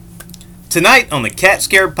Tonight on the Cat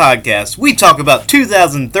Scared Podcast, we talk about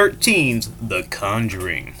 2013's The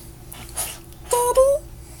Conjuring. Daddy?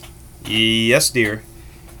 Yes, dear.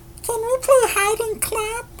 Can we play hide and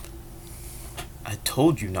clap? I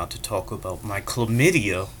told you not to talk about my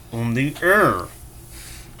chlamydia on the air.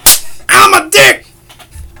 I'm a dick!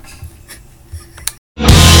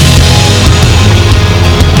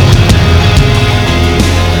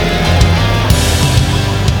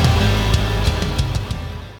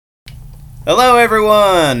 Hello,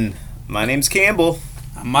 everyone. My name's Campbell.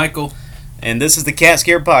 I'm Michael. And this is the Cat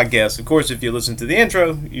Scare Podcast. Of course, if you listen to the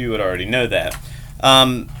intro, you would already know that.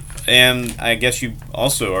 And I guess you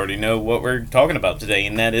also already know what we're talking about today,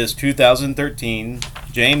 and that is 2013,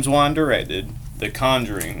 James Wan directed, The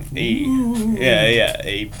Conjuring.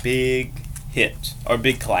 A big hit. Or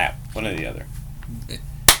big clap. One or the other.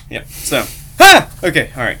 Yep. So,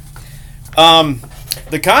 okay, alright.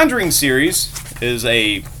 The Conjuring series is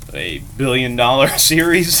a billion-dollar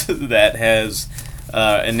series that has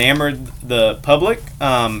enamored the public,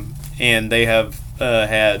 and they have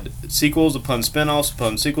had sequels upon spin-offs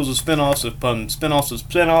upon sequels of spin-offs upon spin-offs of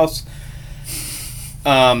spin-offs.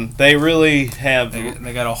 They really have...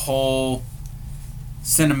 They got a whole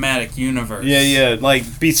cinematic universe. Yeah.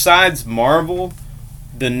 Like, besides Marvel,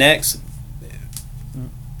 the next...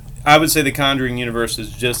 I would say the Conjuring universe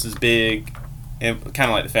is just as big, and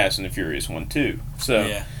kind of like the Fast and the Furious one, too. So,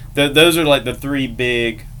 yeah. Those are like the three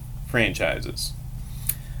big franchises.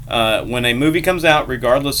 When a movie comes out,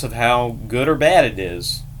 regardless of how good or bad it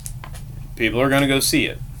is, people are going to go see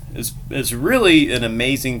it. It's really an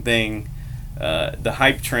amazing thing, the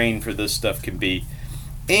hype train for this stuff can be.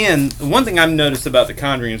 And one thing I've noticed about the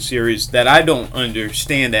Conjuring series that I don't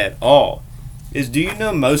understand at all is, do you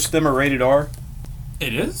know most of them are rated R?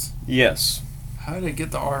 It is? Yes. How did it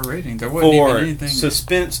get the R rating? There wasn't For even anything.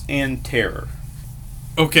 suspense and terror.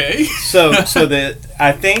 Okay. so that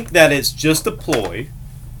I think that it's just a ploy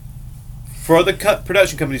for the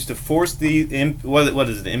production companies to force the what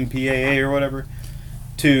is it, MPAA or whatever,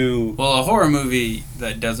 to... Well, a horror movie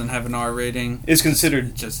that doesn't have an R rating is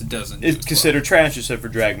considered... It doesn't. It's considered trash, except for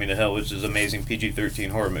Drag Me to Hell, which is an amazing PG-13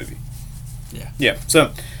 horror movie. Yeah. Yeah.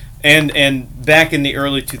 So, and back in the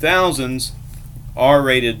early 2000s,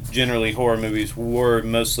 R-rated, generally, horror movies were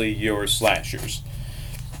mostly your slashers.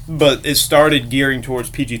 But it started gearing towards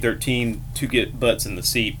PG-13 to get butts in the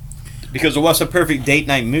seat, because it was a perfect date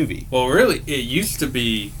night movie. Well, really, it used to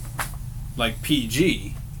be like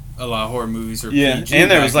PG. A lot of horror movies are PG.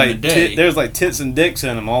 And there was like there was like tits and dicks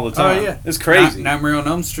in them all the time. Oh yeah, it's crazy. Nightmare on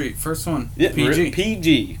Elm Street, first one. Yeah, PG.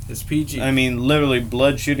 PG. It's PG. I mean, literally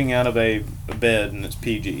blood shooting out of a bed, and it's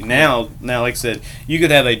PG. Now, like I said, you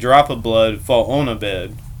could have a drop of blood fall on a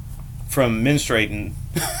bed from menstruating,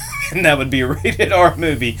 and that would be a rated R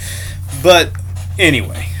movie. But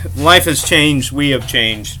anyway, life has changed. We have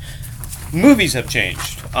changed. Movies have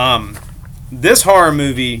changed. This horror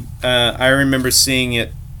movie, I remember seeing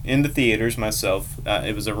it in the theaters myself.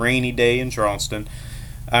 It was a rainy day in Charleston.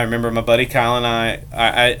 I remember my buddy Kyle and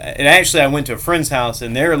I went to a friend's house,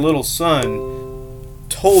 and their little son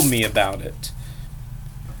told me about it.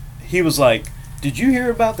 He was like, "Did you hear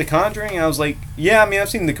about The Conjuring?" I was like, "Yeah, I mean, I've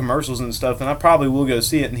seen the commercials and stuff, and I probably will go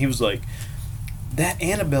see it." And he was like, "That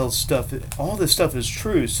Annabelle stuff, all this stuff is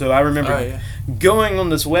true." So I remember going on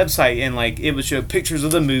this website, and like it would show pictures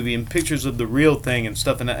of the movie and pictures of the real thing and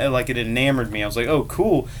stuff, and it enamored me. I was like, "Oh,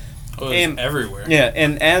 cool!" Oh, it's everywhere. Yeah,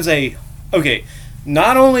 and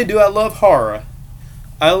not only do I love horror,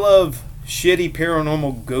 I love shitty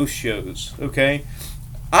paranormal ghost shows. Okay,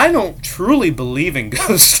 I don't truly believe in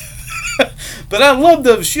ghosts, but I love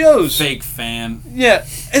those shows. Fake fan. Yeah,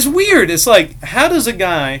 it's weird. It's like, how does a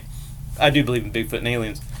guy... I do believe in Bigfoot and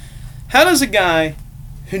aliens. How does a guy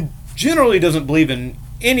who generally doesn't believe in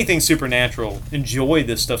anything supernatural enjoy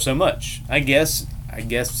this stuff so much? I guess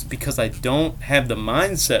because I don't have the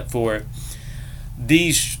mindset for it.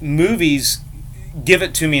 These movies give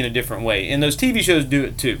it to me in a different way, and those TV shows do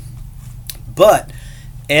it too. But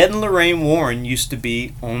Ed and Lorraine Warren used to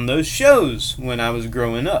be on those shows when I was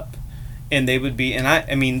growing up, and they would be,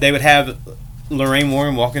 they would have Lorraine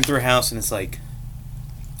Warren walking through a house, and it's like,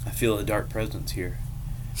 I feel a dark presence here.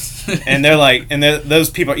 And they're like, those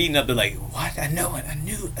people are eating up. They're like, "What? I know it. I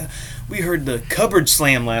knew. We heard the cupboard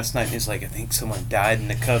slam last night." And it's like, I think someone died in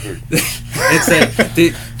the cupboard. It said,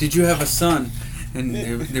 did you have a son? And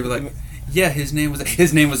they were like, yeah, his name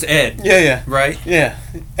was Ed. Yeah. Right? Yeah.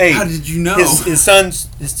 Hey, how did you know? Your son's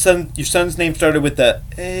name started with the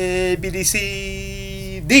A, B, D,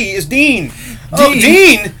 C, D. It's Dean. Oh,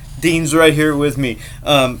 Dean. Dean's right here with me.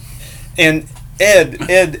 And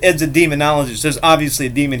Ed's a demonologist. There's obviously a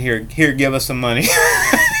demon here. Here, give us some money.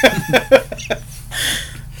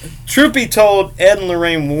 Truth be told, Ed and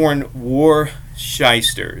Lorraine Warren were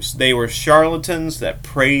shysters. They were charlatans that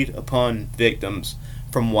preyed upon victims,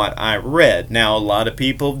 from what I read. Now, a lot of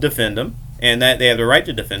people defend them, and that they have the right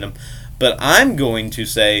to defend them. But I'm going to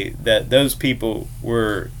say that those people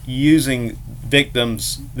were using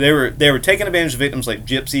victims. They were taking advantage of victims like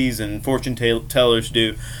gypsies and fortune tellers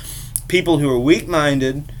do. People who are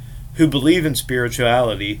weak-minded, who believe in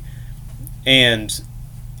spirituality, and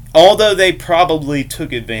although they probably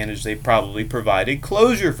took advantage, they probably provided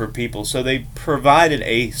closure for people. So they provided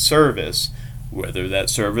a service. Whether that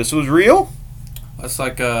service was real? It's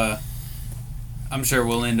like I'm sure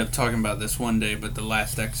we'll end up talking about this one day, but The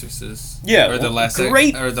Last Exorcist. Yeah, or The Last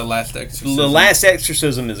Exorcism. The Last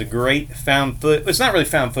Exorcism is a great found footage. It's not really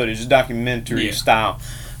found footage; it's documentary style.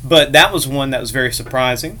 But that was one that was very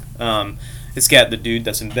surprising. It's got the dude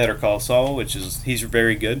that's in Better Call Saul, he's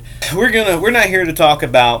very good. We're not here to talk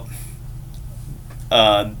about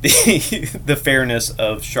the fairness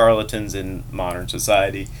of charlatans in modern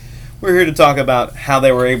society. We're here to talk about how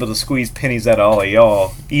they were able to squeeze pennies out of all of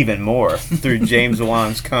y'all even more through James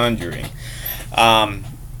Wan's Conjuring.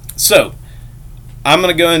 So, I'm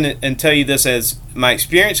going to go in and tell you this as my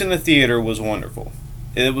experience in the theater was wonderful.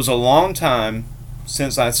 It was a long time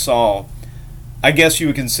since I saw, I guess you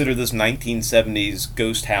would consider this 1970s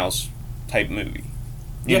ghost house type movie.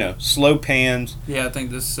 You know, slow pans. Yeah, I think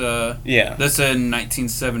this. Yeah. That's in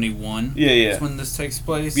 1971. Yeah. That's when this takes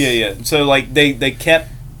place. Yeah. So like they kept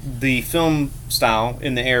the film style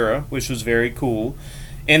in the era, which was very cool,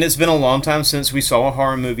 and it's been a long time since we saw a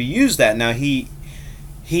horror movie use that. Now he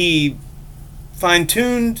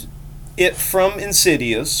fine-tuned it from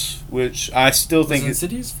Insidious, which I still think was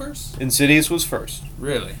Insidious first. Insidious was first.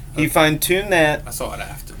 Really? He fine-tuned that. I saw it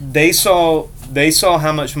after. They saw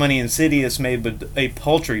how much money Insidious made with a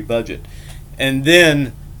paltry budget, and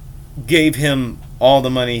then gave him all the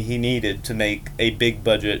money he needed to make a big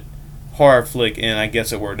budget horror flick, and I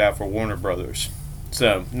guess it worked out for Warner Brothers.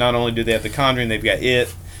 So not only do they have The Conjuring, they've got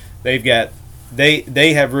it.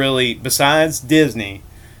 They have really, besides Disney,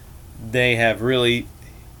 they have really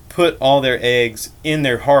put all their eggs in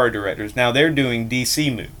their horror directors. Now they're doing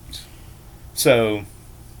DC movies. So,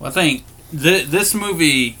 well, I think this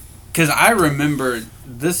movie, because I remember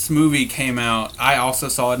this movie came out. I also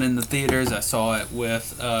saw it in the theaters. I saw it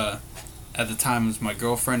with at the time it was my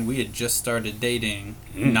girlfriend. We had just started dating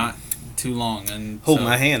not too long, and hold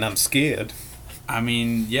my hand. I'm scared. I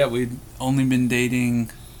mean, yeah, we'd only been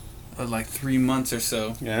dating like 3 months or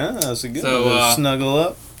so. Yeah, that's a good one. Snuggle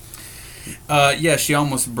up. Yeah, she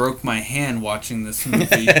almost broke my hand watching this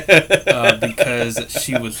movie because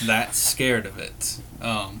she was that scared of it.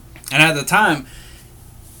 And at the time,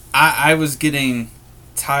 I was getting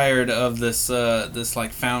tired of this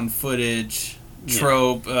like found footage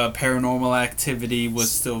trope. Paranormal Activity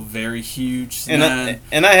was still very huge. And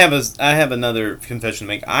I have another confession to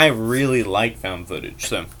make. I really like found footage.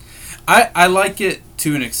 So I like it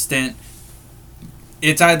to an extent.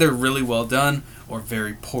 It's either really well done or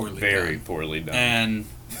very poorly done. And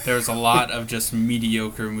there's a lot of just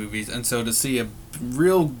mediocre movies. And so to see a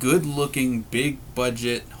real good-looking,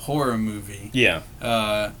 big-budget horror movie,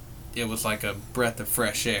 it was like a breath of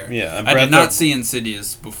fresh air. Yeah, I did not see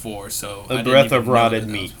Insidious before, so a breath of rotted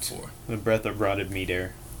meat. A breath of rotted meat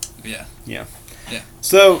air. Yeah.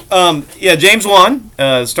 So, James Wan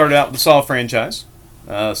started out with the Saw franchise.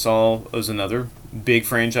 Saw was another big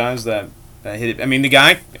franchise that hit it. I mean, the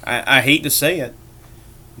guy, I hate to say it,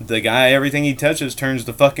 the guy, everything he touches turns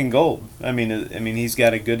to fucking gold. I mean, he's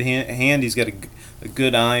got a good hand. He's got a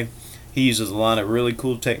good eye. He uses a lot of really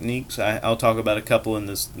cool techniques. I'll talk about a couple in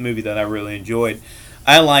this movie that I really enjoyed.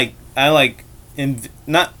 I like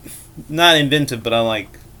not inventive, but I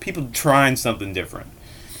like people trying something different.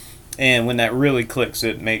 And when that really clicks,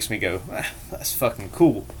 it makes me go, that's fucking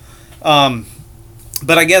cool.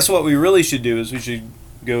 But I guess what we really should do is we should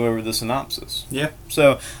go over the synopsis. Yeah.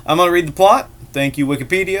 So I'm going to read the plot. Thank you,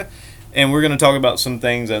 Wikipedia. And we're going to talk about some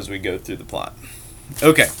things as we go through the plot.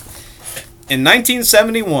 Okay. In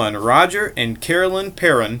 1971, Roger and Carolyn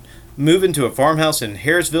Perron move into a farmhouse in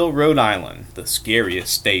Harrisville, Rhode Island, the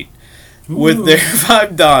scariest state, with their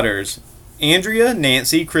 5 daughters, Andrea,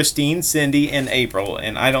 Nancy, Christine, Cindy, and April.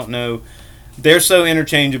 And I don't know. They're so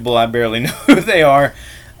interchangeable, I barely know who they are,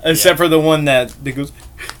 except for the one that goes,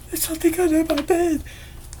 there's something under my bed.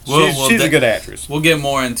 She's a good actress. We'll get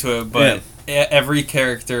more into it, but every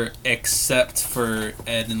character except for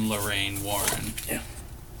Ed and Lorraine Warren. Yeah.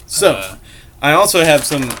 So, I also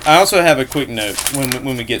have a quick note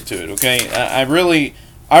when we get to it. Okay, I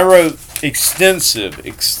wrote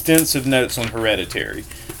extensive notes on Hereditary,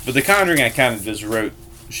 but The Conjuring I kind of just wrote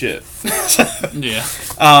shit. Yeah.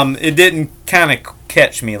 It didn't kind of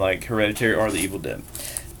catch me like Hereditary or The Evil Dead.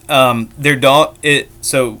 Their dog.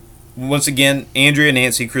 So once again, Andrea,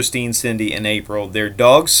 Nancy, Christine, Cindy, and April. Their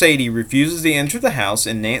dog Sadie refuses to enter the house,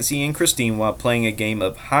 and Nancy and Christine, while playing a game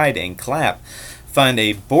of hide and clap, find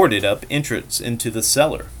a boarded up entrance into the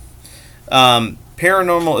cellar.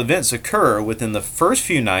 Paranormal events occur within the first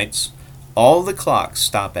few nights. All the clocks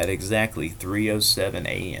stop at exactly 3:07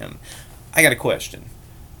 a.m. I got a question.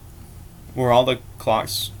 Were all the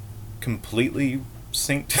clocks completely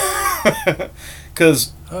synced?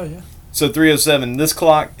 Because Oh yeah. so 3:07, this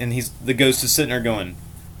clock, and the ghost is sitting there going,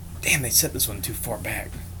 "Damn, they set this one too far back.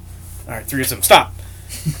 All right, 3:07, stop."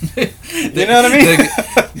 You know what I mean?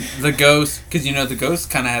 The ghost, because the ghost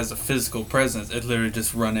kind of has a physical presence. It literally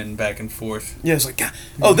just running back and forth. Yeah, it's like, God,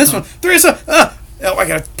 oh, this one, 3:07. Oh, I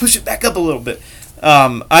gotta push it back up a little bit.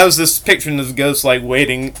 I was just picturing this ghost like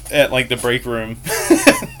waiting at like the break room,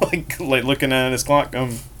 like looking at his clock.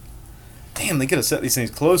 Damn, they could have set these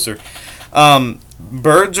things closer.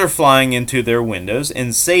 Birds are flying into their windows,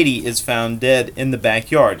 and Sadie is found dead in the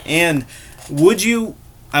backyard. And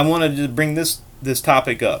I wanted to bring this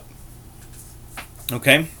topic up.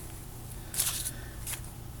 Okay?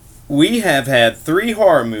 We have had 3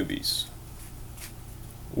 horror movies.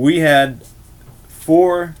 We had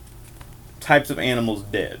 4 types of animals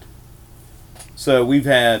dead. So we've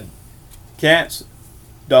had cats,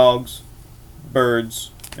 dogs,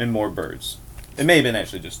 birds, and more birds. It may have been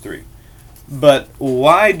actually just 3. But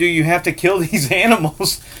why do you have to kill these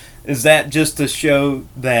animals? Is that just to show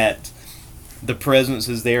that the presence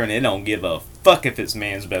is there and it don't give a fuck if it's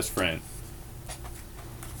man's best friend?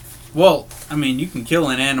 Well, I mean, you can kill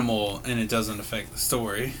an animal and it doesn't affect the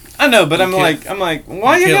story. I know, but I'm like,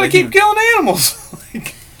 why you gotta keep killing animals?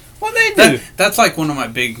 Like, what they do? That's like one of my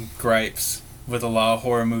big gripes with a lot of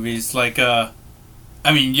horror movies. Like, I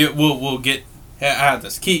mean, we'll get. I have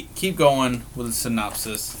this. Keep going with the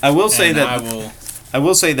synopsis. I will say that interject. I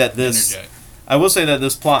will say that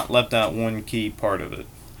this plot left out one key part of it.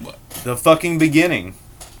 What? The fucking beginning.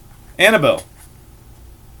 Annabelle.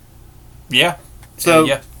 Yeah. So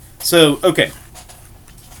yeah. So, okay.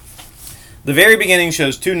 The very beginning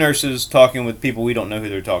shows 2 nurses talking with people we don't know who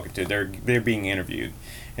they're talking to. They're being interviewed.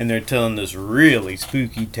 And they're telling this really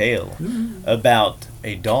spooky tale about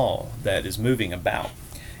a doll that is moving about.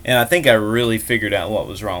 And I think I really figured out what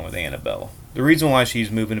was wrong with Annabelle. The reason why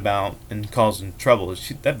she's moving about and causing trouble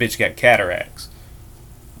is that bitch got cataracts.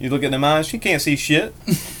 You look at them eyes, she can't see shit.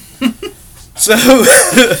 So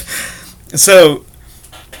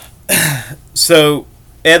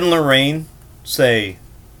Ed and Lorraine say,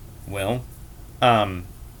 well,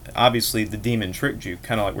 obviously the demon tricked you,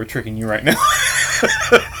 kind of like we're tricking you right now.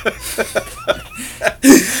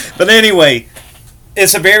 But anyway,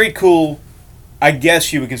 it's a very cool, I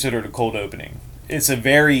guess you would consider it a cold opening. It's a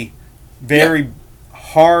very, very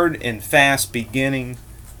hard and fast beginning.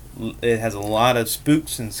 It has a lot of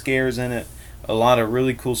spooks and scares in it. A lot of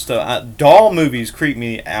really cool stuff. Doll movies creep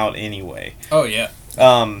me out anyway. Oh, yeah.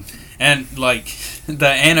 And, like, the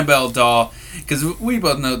Annabelle doll, because we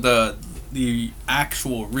both know the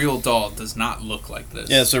actual real doll does not look like this.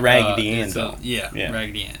 Yeah, it's a Raggedy Ann doll. Yeah,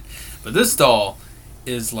 Raggedy Ann. But this doll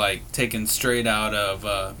is, like, taken straight out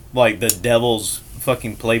of... like, the devil's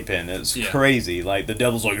fucking playpen. It's crazy. Like, the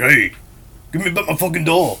devil's like, hey, give me back my fucking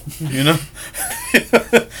doll. You know?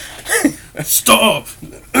 Stop!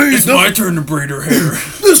 Hey, it's my turn to braid her hair.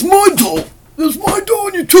 That's my doll. That's my doll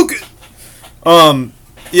and you took it.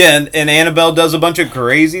 Yeah, and Annabelle does a bunch of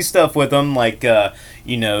crazy stuff with them. Like, they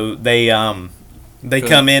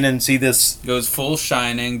come in and see this... Goes full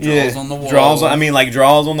Shining, draws on the wall. Draws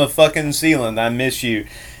on the fucking ceiling. I miss you.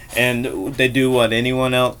 And they do what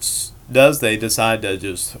anyone else does. They decide to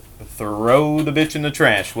just throw the bitch in the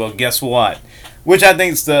trash. Well, guess what? Which I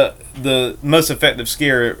think is the most effective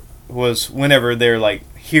scare was whenever they're, like,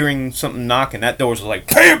 hearing something knocking. That door's like,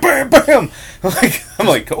 bam, bam, bam. I'm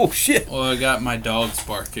like, oh, shit. Well, I got my dogs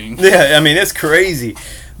barking. Yeah, I mean, it's crazy.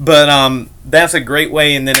 But that's a great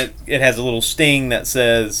way, and then it has a little sting that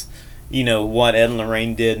says, what Ed and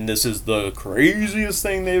Lorraine did, and this is the craziest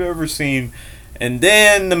thing they've ever seen. And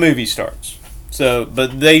then the movie starts. So,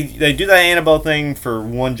 but they do that Annabelle thing for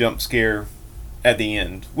one jump scare at the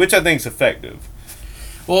end, which I think is effective.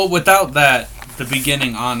 Well, without that, the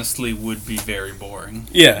beginning honestly would be very boring.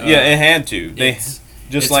 Yeah, it had to. It's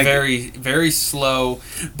very, very slow,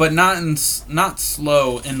 but not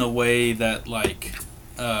slow in the way that like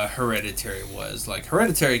Hereditary was. Like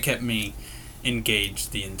Hereditary kept me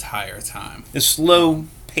engaged the entire time. It's slow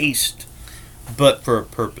paced, but for a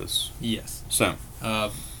purpose. Yes. So,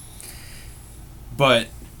 but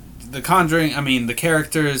The Conjuring. I mean, the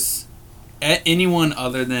characters. Anyone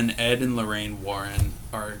other than Ed and Lorraine Warren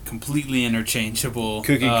are completely interchangeable.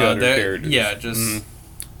 Cookie cutter characters. Yeah, just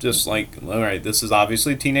just like, all right, this is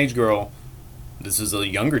obviously a teenage girl. This is a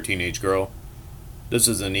younger teenage girl. This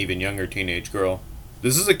is an even younger teenage girl.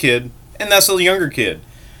 This is a kid, and that's a younger kid.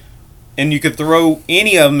 And you could throw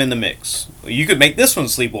any of them in the mix. You could make this one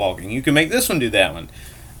sleepwalking. You could make this one do that one.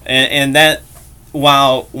 And that,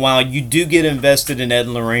 while you do get invested in Ed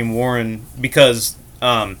and Lorraine Warren, because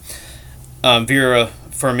Vera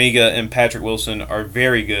Farmiga and Patrick Wilson are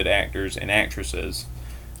very good actors and actresses.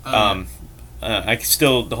 I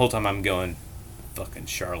still, the whole time I'm going, fucking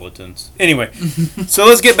charlatans. Anyway, so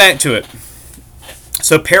let's get back to it.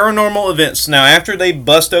 So paranormal events. Now, after they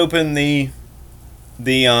bust open the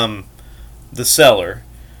cellar,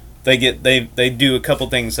 they do a couple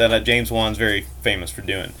things that James Wan's very famous for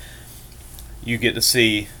doing. You get to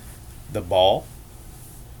see the ball,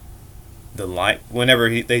 the light.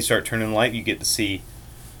 Whenever they start turning the light, you get to see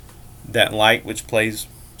that light, which plays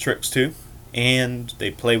tricks too, and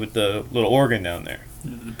they play with the little organ down there.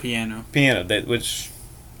 The piano. Which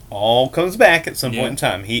all comes back at some point in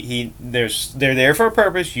time. They're there for a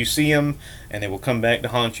purpose. You see them, and they will come back to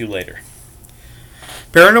haunt you later.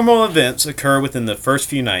 Paranormal events occur within the first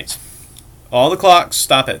few nights. All the clocks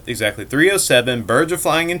stop at exactly 3:07. Birds are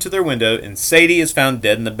flying into their window, and Sadie is found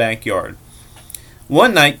dead in the backyard.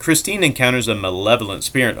 One night, Christine encounters a malevolent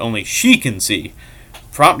spirit only she can see,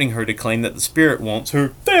 prompting her to claim that the spirit wants her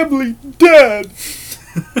family dead.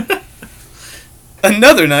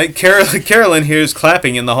 Another night, Carolyn hears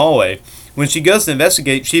clapping in the hallway. When she goes to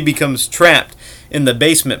investigate, she becomes trapped in the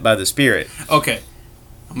basement by the spirit. Okay,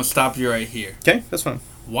 I'm going to stop you right here. Okay, that's fine.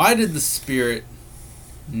 Why did the spirit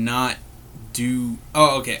not do...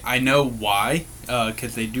 Oh, okay, I know why.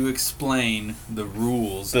 Because they do explain the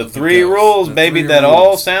rules. The three rules, baby, that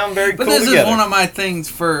all sound very cool together. But this is one of my things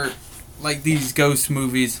for, like, these ghost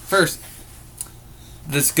movies. First,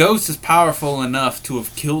 this ghost is powerful enough to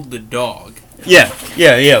have killed the dog. Yeah,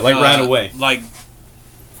 like right away. Like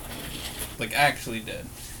actually dead.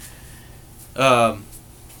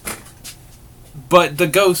 But the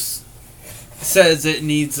ghost says it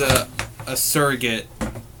needs a surrogate,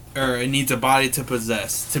 or it needs a body to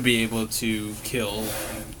possess to be able to kill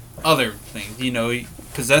other things. You know, he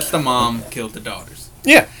possessed the mom, killed the daughters.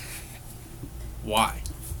 Yeah. Why?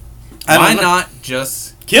 Why not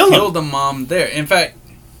just kill the mom there? In fact,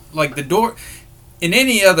 like the door... In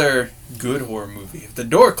any other good horror movie, if the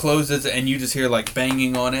door closes and you just hear like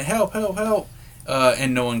banging on it, help, help, help,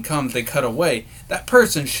 and no one comes, they cut away, that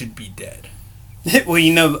person should be dead. Well,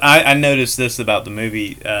 you know, I noticed this about the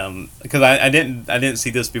movie because I didn't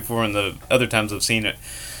see this before in the other times I've seen it,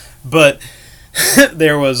 but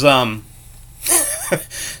there was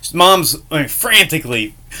mom's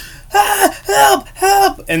frantically help,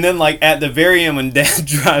 and then like at the very end when Dad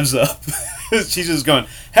drives up. She's just going,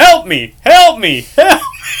 help me, help me, help me.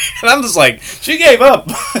 And I'm just like, she gave up.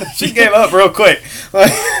 She gave up real quick.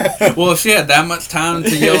 Well, if she had that much time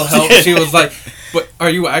to yell help, she was like, but are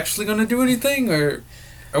you actually going to do anything, or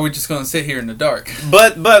are we just going to sit here in the dark?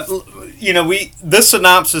 But you know, this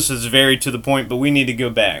synopsis is very to the point, but we need to go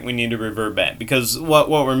back. We need to revert back. Because what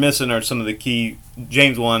we're missing are some of the key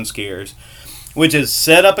James Wan scares, which is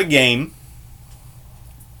set up a game.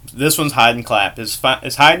 This one's hide and clap. It's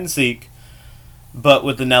hide and seek. But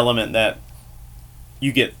with an element that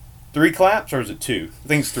you get 3 claps, or is it 2? I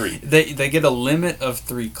think it's 3. They get a limit of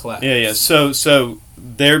 3 claps. Yeah. So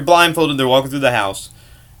they're blindfolded. They're walking through the house,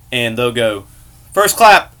 and they'll go first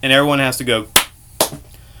clap, and everyone has to go.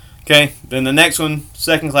 Okay. Then the next one,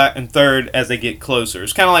 second clap, and third as they get closer.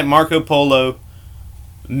 It's kind of like Marco Polo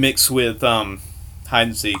mixed with hide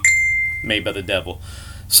and seek, made by the devil.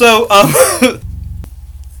 So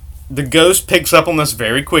the ghost picks up on this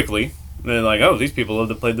very quickly. They're like, oh, these people love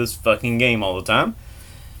to play this fucking game all the time.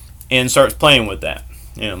 And starts playing with that.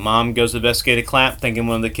 You know, mom goes to investigate a clap, thinking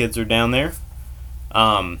one of the kids are down there.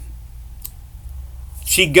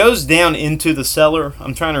 She goes down into the cellar.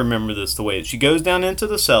 I'm trying to remember this the way. She goes down into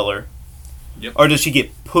the cellar. Yep. Or does she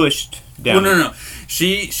get pushed down? Well, no.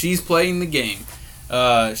 She's playing the game.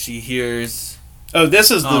 She hears... Oh,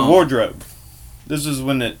 this is the wardrobe. This is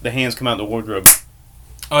when the hands come out of the wardrobe.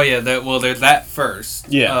 Oh, yeah. There's that first.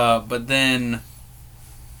 Yeah. But then...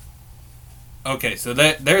 Okay, so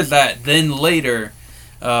there's that. Then later,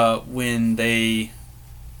 when they...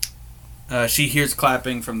 she hears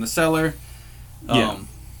clapping from the cellar.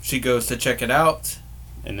 She goes to check it out.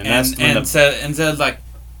 And then says, like...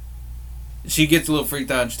 She gets a little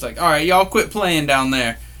freaked out, and she's like, all right, y'all quit playing down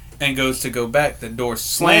there. and goes to go back, the door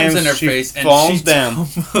slams in her she face and falls she down.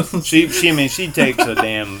 tumbles. She takes a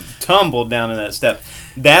damn tumble down in that step.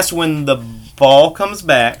 That's when the ball comes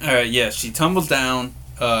back. All right, yeah, she tumbles down.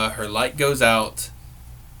 Her light goes out.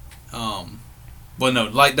 Well, no,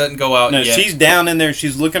 light doesn't go out. No, yet. she's down in there.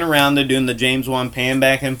 She's looking around. They're doing the James Wan pan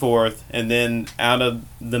back and forth, and then out of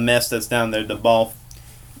the mess that's down there, the ball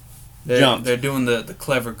jumps. They're doing the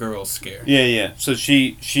clever girl scare. Yeah, yeah. So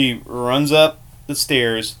she runs up the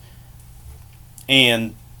stairs,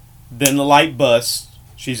 and then the light busts.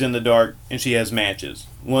 She's in the dark, and she has matches.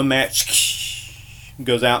 One match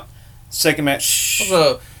goes out. Second match.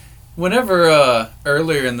 Also, whenever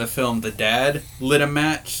earlier in the film the dad lit a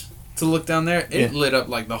match to look down there, it lit up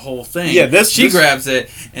like the whole thing. Yeah, she grabs it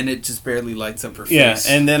and it just barely lights up her face.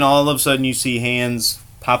 Yeah, and then all of a sudden you see hands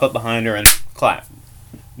pop up behind her and clap.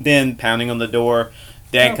 Then pounding on the door,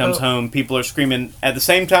 Dad comes home, people are screaming. At the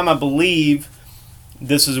same time, I believe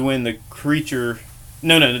this is when the creature.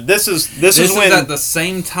 No. This is when at the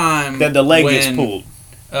same time that the leg gets pulled.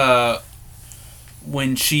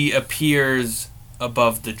 When she appears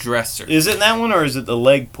above the dresser. Is it that one or is it the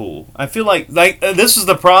leg pull? I feel like this is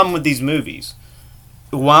the problem with these movies.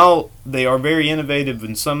 While they are very innovative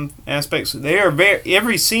in some aspects, they are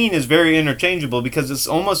every scene is very interchangeable because it's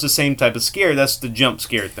almost the same type of scare. That's the jump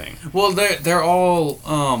scare thing. Well, they're all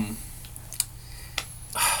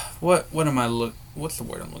what am I what's the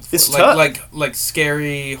word I'm looking for? It's tough. Like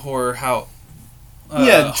scary horror house.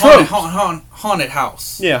 Tropes. Haunted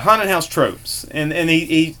house. Yeah, haunted house tropes, and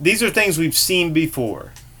these are things we've seen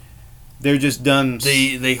before. They're just done.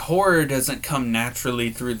 The horror doesn't come naturally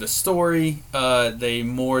through the story. They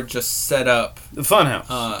more just set up the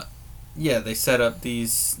funhouse. They set up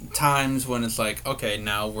these times when it's like, okay,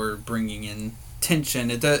 now we're bringing in tension.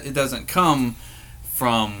 It doesn't come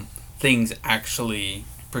from things actually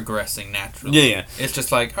progressing naturally. Yeah. It's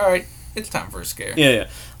just like, all right, it's time for a scare. Yeah.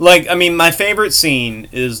 Like, I mean, my favorite scene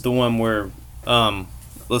is the one where,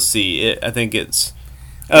 let's see, I think it's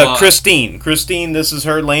Christine. Christine, this is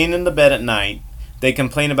her laying in the bed at night. They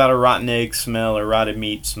complain about a rotten egg smell or rotted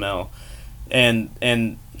meat smell.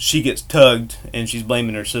 And she gets tugged, and she's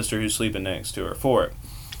blaming her sister who's sleeping next to her for it.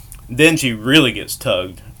 Then she really gets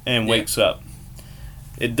tugged and wakes up.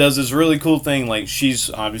 It does this really cool thing, like, she's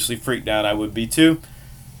obviously freaked out. I would be too.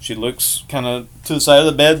 She looks kind of to the side of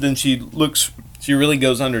the bed, then she really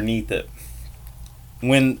goes underneath it.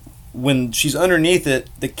 When she's underneath it,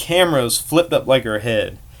 the camera's flipped up like her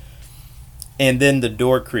head. And then the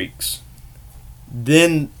door creaks.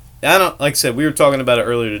 Then, like I said, we were talking about it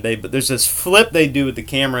earlier today, but there's this flip they do with the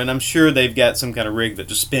camera, and I'm sure they've got some kind of rig that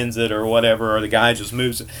just spins it or whatever, or the guy just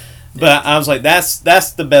moves it. But I was like, that's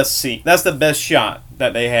the best scene. That's the best shot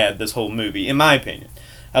that they had this whole movie, in my opinion.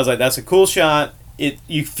 I was like, that's a cool shot.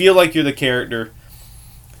 You feel like you're the character,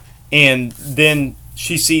 and then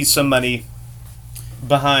she sees somebody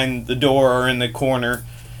behind the door or in the corner.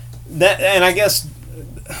 And I guess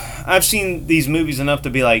I've seen these movies enough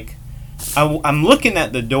to be like, I'm looking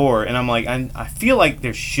at the door and I'm like, I feel like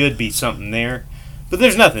there should be something there, but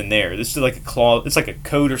there's nothing there. This is like a claw. It's like a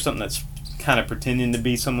coat or something that's kind of pretending to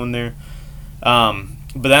be someone there. But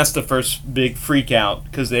that's the first big freak out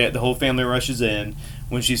because the whole family rushes in.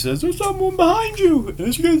 When she says, "There's someone behind you,"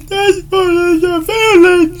 and she goes, "That's the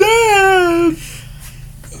family dead."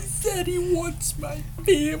 Daddy wants my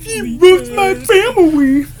family. He wants my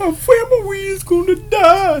family. My family is gonna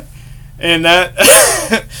die. And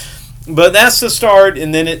that, but that's the start,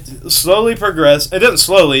 and then it slowly progresses. It doesn't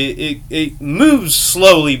slowly. It moves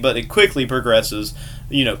slowly, but it quickly progresses.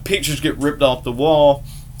 You know, pictures get ripped off the wall.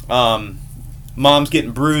 Mom's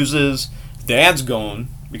getting bruises. Dad's gone.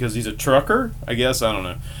 Because he's a trucker, I guess, I don't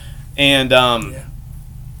know. And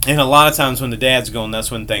and a lot of times when the dad's gone, that's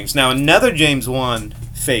when things. Now, another James Wan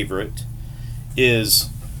favorite is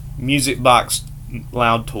Music Box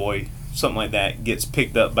Loud Toy, something like that, gets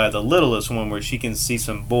picked up by the littlest one where she can see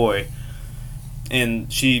some boy. And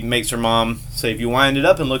she makes her mom say, if you wind it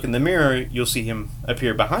up and look in the mirror, you'll see him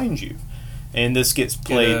appear behind you. And this gets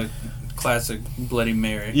played... Classic Bloody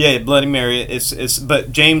Mary. Yeah, Bloody Mary.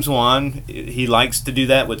 But James Wan, he likes to do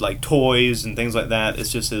that with like toys and things like that.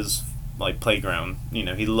 It's just his like playground. You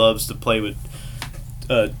know, he loves to play with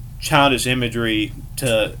childish imagery.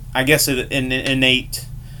 To I guess an innate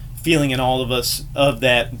feeling in all of us of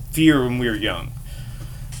that fear when we were young.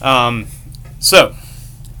 So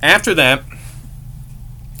after that,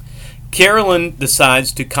 Carolyn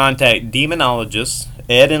decides to contact demonologists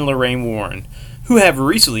Ed and Lorraine Warren, who have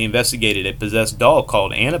recently investigated a possessed doll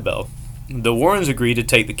called Annabelle. The Warrens agree to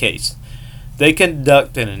take the case. They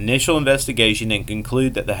conduct an initial investigation and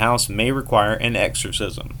conclude that the house may require an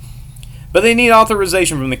exorcism. But they need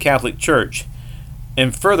authorization from the Catholic Church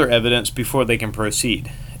and further evidence before they can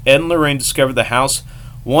proceed. Ed and Lorraine discovered the house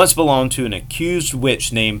once belonged to an accused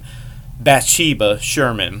witch named Bathsheba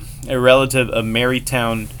Sherman, a relative of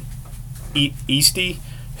Marytown Eastie,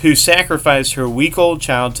 who sacrificed her week-old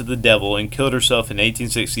child to the devil and killed herself in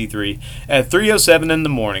 1863 at 3:07 in the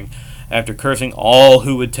morning after cursing all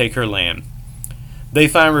who would take her land. They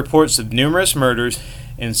find reports of numerous murders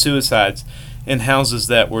and suicides in houses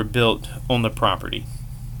that were built on the property.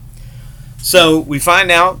 So we find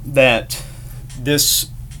out that this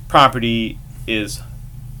property is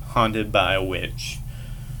haunted by a witch.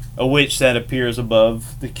 A witch that appears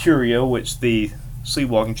above the curio, which the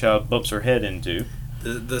sleepwalking child bumps her head into.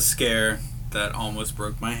 The scare that almost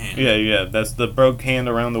broke my hand. Yeah, that's the broke hand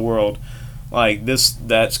around the world. Like,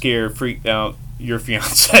 that scare freaked out your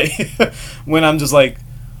fiance. When I'm just like,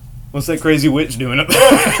 what's that crazy witch doing up there?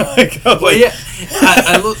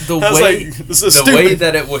 I look, the way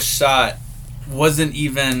that it was shot wasn't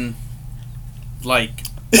even, like...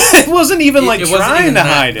 it wasn't even, like, trying to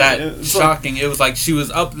hide it. That shocking. It was like she was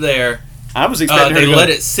up there. I was expecting her to They let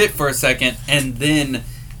it sit for a second, and then...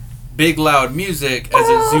 big loud music as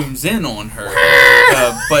it zooms in on her,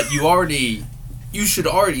 but you should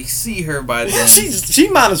already see her by then. She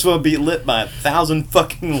might as well be lit by 1,000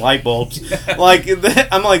 fucking light bulbs. Like,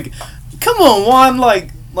 I'm like, come on, Juan,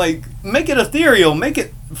 like make it ethereal, make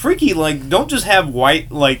it freaky. Like, don't just have white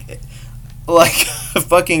like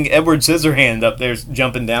fucking Edward Scissorhand up there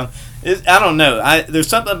jumping down. I don't know. There's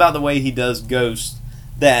something about the way he does Ghost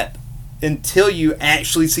that until you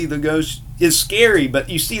actually see the ghost. It's scary, but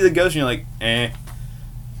you see the ghost and you're like,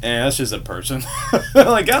 that's just a person.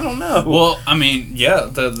 Like, I don't know. Well, I mean, yeah,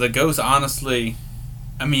 the ghost, honestly,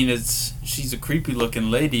 I mean, she's a creepy looking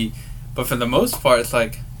lady, but for the most part, it's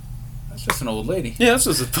like, that's just an old lady. Yeah, that's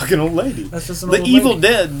just a fucking old lady. That's just an old lady. The Evil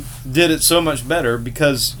Dead did it so much better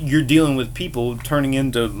because you're dealing with people turning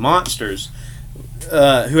into monsters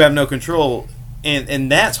who have no control.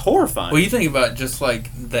 And that's horrifying. Well, you think about just like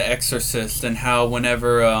The Exorcist and how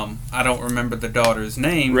whenever I don't remember the daughter's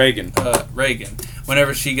name, Reagan.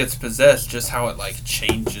 Whenever she gets possessed, just how it like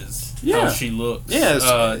changes how she looks.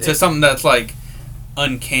 Yeah, to something that's like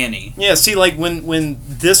uncanny. Yeah, see, like when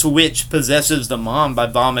this witch possesses the mom by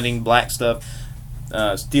vomiting black stuff,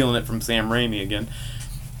 stealing it from Sam Raimi again,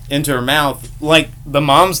 into her mouth. Like, the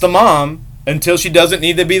mom's the mom until she doesn't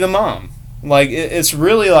need to be the mom. Like, it's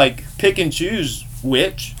really like pick and choose,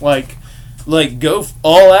 witch. Like go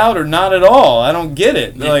all out or not at all. I don't get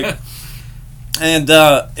it. Like, and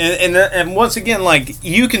once again, like,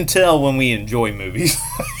 you can tell when we enjoy movies.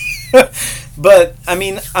 But I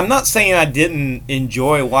mean, I'm not saying I didn't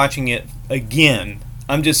enjoy watching it again.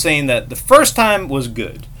 I'm just saying that the first time was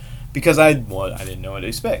good because I didn't know what to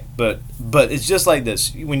expect. But it's just like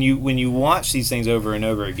this when you watch these things over and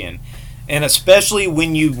over again. And especially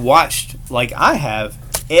when you've watched, like I have,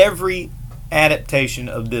 every adaptation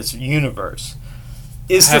of this universe.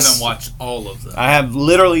 I haven't watched all of them. I have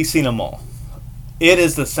literally seen them all. It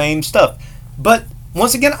is the same stuff. But,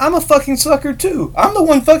 once again, I'm a fucking sucker too. I'm the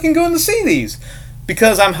one fucking going to see these.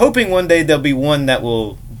 Because I'm hoping one day there'll be one that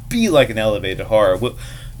will be like an elevated horror.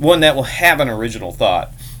 One that will have an original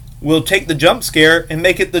thought. Will take the jump scare and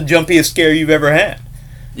make it the jumpiest scare you've ever had.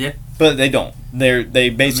 Yeah. But they don't. They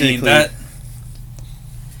basically... I mean,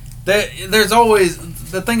 there's always...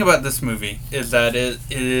 The thing about this movie is that it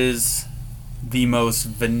is the most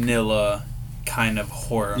vanilla kind of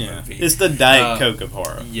horror movie. It's the Diet Coke of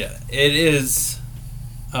horror. Yeah. It is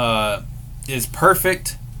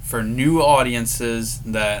perfect for new audiences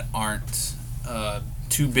that aren't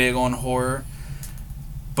too big on horror.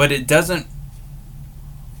 But it doesn't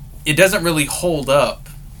really hold up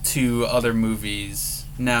to other movies.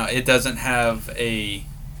 Now, it doesn't have a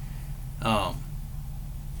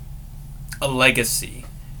legacy,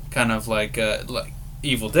 kind of like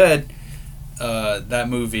Evil Dead. That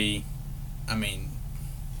movie, I mean,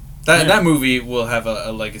 that movie will have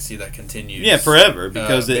a legacy that continues. Yeah, forever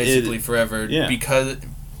because basically forever. Yeah. Because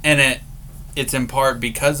it's in part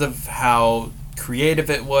because of how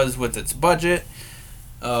creative it was with its budget.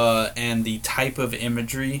 And the type of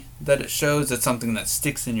imagery that it shows. It's something that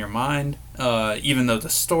sticks in your mind. Even though the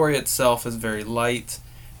story itself is very light,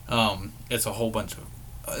 it's a whole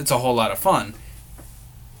lot of fun.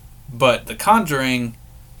 But The Conjuring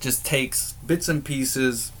just takes bits and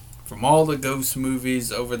pieces from all the ghost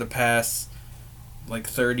movies over the past like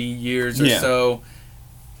 30 years or so,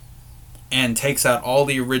 and takes out all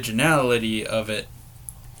the originality of it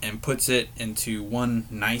and puts it into one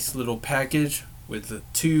nice little package with the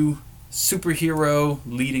two superhero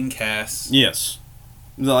leading casts. Yes.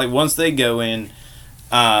 Like, once they go in,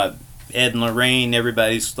 Ed and Lorraine,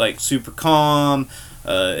 everybody's like super calm.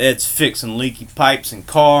 Ed's fixing leaky pipes in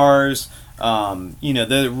cars.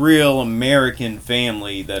 The real American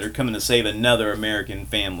family that are coming to save another American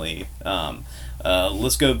family.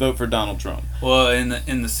 Let's go vote for Donald Trump. Well,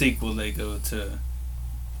 in the sequel, they go to,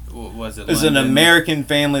 what was it? It's an American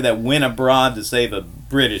family that went abroad to save a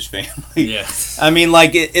British family. Yes. I mean,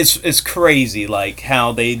 like it's crazy, like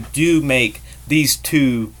how they do make these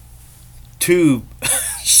two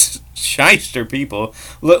shyster people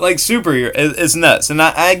look like superheroes. It's nuts, and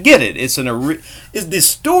I get it. The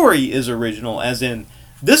story is original, as in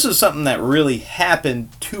this is something that really happened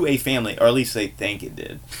to a family, or at least they think it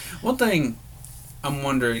did. One thing I'm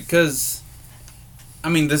wondering, because I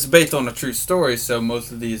mean, this is based on a true story, so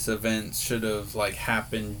most of these events should have like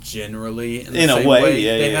happened generally in the same way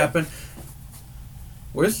they happen.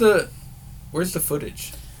 Where's the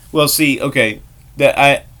footage? Well, see, okay,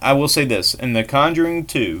 I will say this: in The Conjuring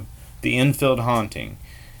 2, The Enfield Haunting,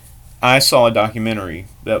 I saw a documentary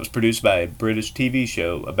that was produced by a British TV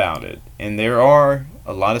show about it, and there are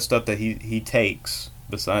a lot of stuff that he takes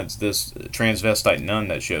besides this transvestite nun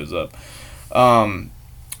that shows up.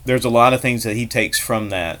 There's a lot of things that he takes from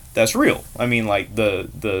that's real. I mean, like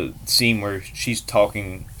the scene where she's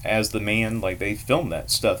talking as the man, like they filmed that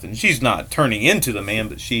stuff, and she's not turning into the man,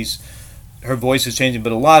 but her voice is changing.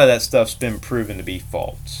 But a lot of that stuff's been proven to be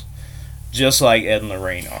false, just like Ed and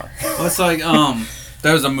Lorraine are. Well, it's like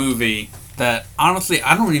there was a movie that honestly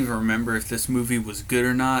I don't even remember if this movie was good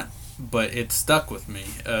or not, but it stuck with me.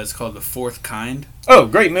 It's called The Fourth Kind. Oh,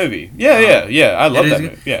 great movie! Yeah. I love that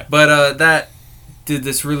movie. Yeah, but that did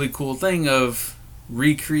this really cool thing of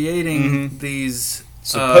recreating these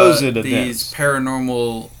supposed events, these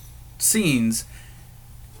paranormal scenes,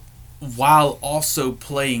 while also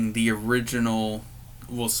playing the original.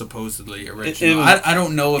 Well, supposedly original. I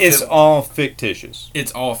don't know if it's all fictitious.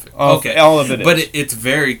 It's all okay. All of it is. But it's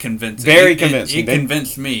very convincing. Very convincing. It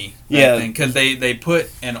convinced me. Yeah. Because they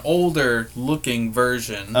put an older looking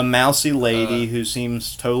version. A mousy lady who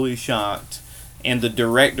seems totally shocked, and the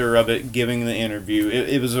director of it giving the interview.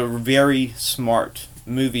 It was a very smart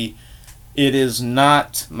movie. It is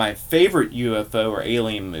not my favorite UFO or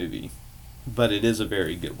alien movie, but it is a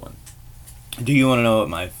very good one. Do you want to know what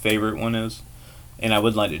my favorite one is? And I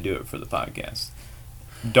would like to do it for the podcast.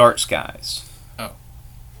 Dark Skies. Oh.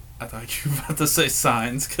 I thought you were about to say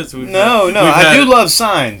Signs. Cause I do love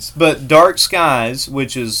Signs. But Dark Skies,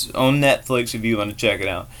 which is on Netflix if you want to check it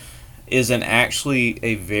out, is actually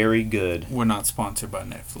a very good... We're not sponsored by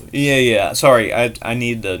Netflix. Yeah. Sorry, I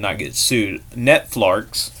need to not get sued.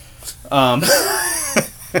 Netflix.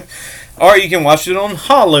 Or you can watch it on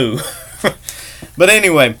Hulu. But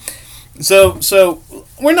anyway... So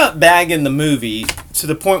we're not bagging the movie to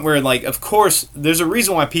the point where, like, of course, there's a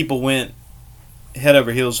reason why people went head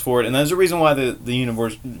over heels for it, and there's a reason why the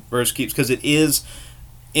universe keeps, because it is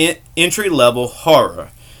entry-level horror.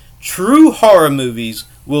 True horror movies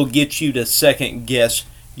will get you to second-guess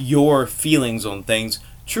your feelings on things.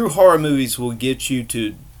 True horror movies will get you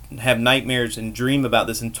to have nightmares and dream about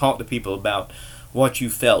this and talk to people about what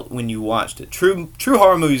you felt when you watched it. True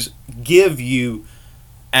horror movies give you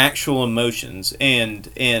actual emotions and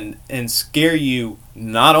scare you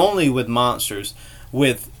not only with monsters,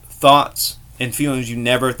 with thoughts and feelings you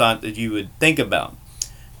never thought that you would think about.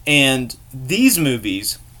 And these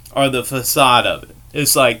movies are the facade of it.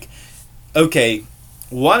 It's like, okay,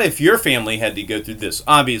 what if your family had to go through this?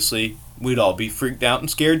 Obviously, we'd all be freaked out and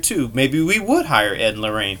scared too. Maybe we would hire Ed and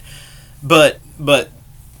Lorraine. But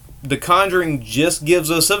The Conjuring just gives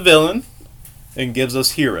us a villain and gives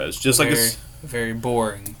us heroes. Just like a very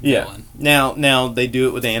boring villain. Now they do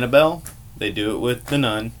it with Annabelle, they do it with the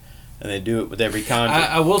Nun, and they do it with every Conjuring.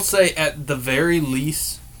 I will say, at the very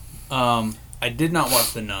least, I did not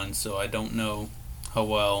watch the Nun, so I don't know how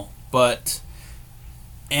well, but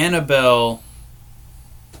Annabelle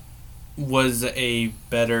was a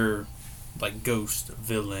better, like, ghost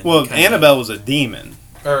villain. Well, Annabelle was a demon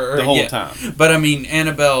the whole time. But I mean,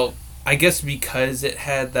 Annabelle, I guess because it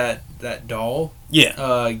had that doll,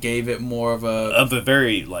 gave it more of a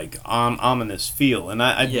very like ominous feel, and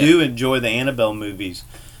I do enjoy the Annabelle movies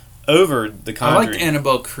over the Conjuring. I liked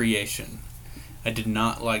Annabelle Creation. I did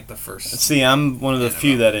not like the first. See, I'm one of the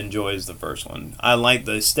few that enjoys the first one. I like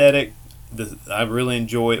the aesthetic. I really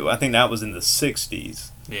enjoy. I think that was in the '60s.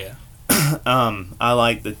 Yeah. I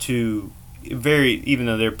like the two. Even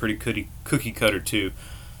though they're pretty cookie cutter too.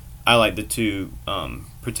 I like the two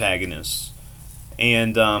protagonists,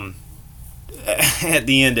 and at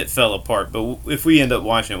the end it fell apart. But if we end up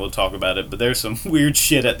watching it, we'll talk about it. But there's some weird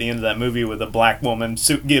shit at the end of that movie with a black woman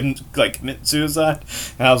getting committing suicide,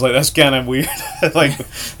 and I was like, that's kind of weird. Like,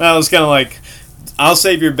 I was kind of like, I'll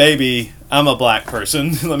save your baby. I'm a black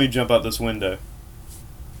person. Let me jump out this window.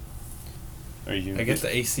 Are you? I get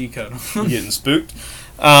the AC cut You on. getting spooked?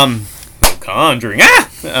 Conjuring.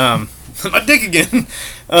 My dick again.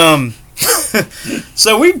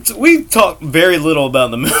 So we've talked very little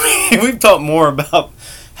about the movie. We've talked more about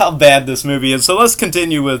how bad this movie is. So let's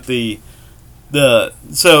continue with they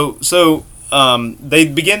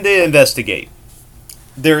begin to investigate.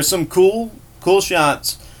 There are some cool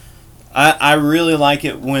shots. I really like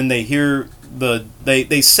it when they hear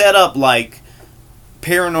they set up like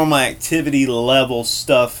Paranormal Activity level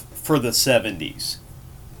stuff for the 70s.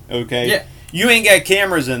 Okay? Yeah. You ain't got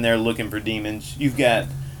cameras in there looking for demons. You've got,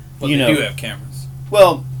 Well, you they know, do have cameras.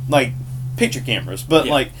 well, like picture cameras, but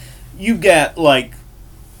Yeah. like you've got like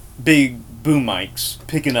big boom mics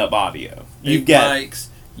picking up audio. You've Big got mics,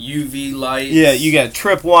 UV lights. yeah, you got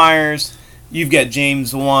trip wires. You've got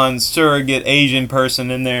James Wan, surrogate Asian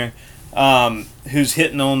person in there, who's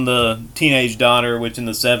hitting on the teenage daughter, which in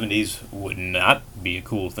the 70s would not be a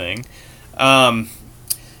cool thing.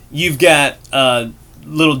 You've got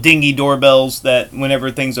little dingy doorbells that whenever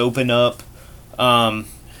things open up,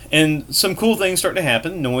 and some cool things start to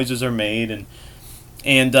happen. Noises are made,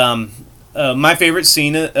 and my favorite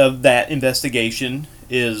scene of that investigation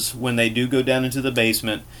is when they do go down into the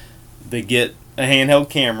basement. They get a handheld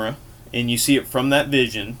camera, and you see it from that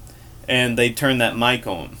vision, and they turn that mic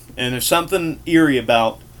on. And there's something eerie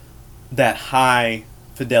about that high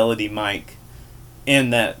fidelity mic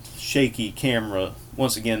and that shaky camera.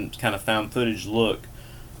 Once again, kind of found footage look.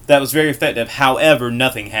 That was very effective. However,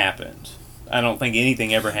 nothing happened. I don't think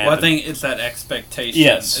anything ever happened. Well, I think it's that expectation.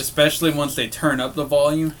 Yes. Especially once they turn up the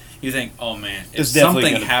volume, you think, oh man, if It's definitely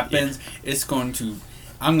something gonna- happens,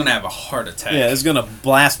 I'm going to have a heart attack. Yeah, it's going to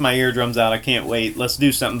blast my eardrums out. I can't wait. Let's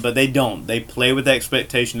do something. But they don't. They play with the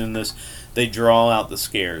expectation in this. They draw out the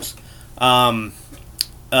scares.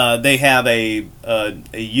 They have a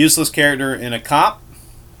useless character in a cop,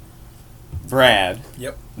 Brad.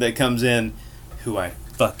 Yep. That comes in, who I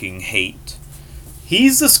fucking hate.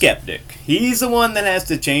 He's the skeptic. He's the one that has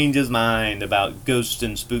to change his mind about ghosts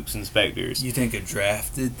and spooks and specters. You think a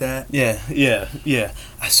draft did that? Yeah.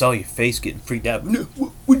 I saw your face getting freaked out. No,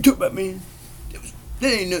 what you talking about, man?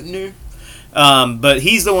 There ain't nothing there. But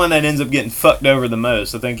he's the one that ends up getting fucked over the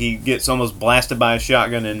most. I think he gets almost blasted by a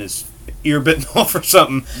shotgun and his ear bitten off or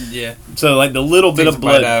something. Yeah. So like the little bit Takes of a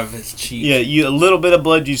bite blood. out of his cheek. Yeah, a little bit of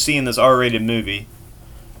blood you see in this R-rated movie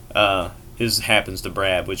happens to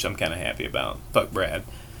Brad, which I'm kind of happy about. Fuck Brad.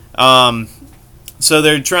 So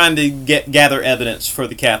they're trying to gather evidence for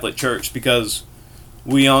the Catholic Church because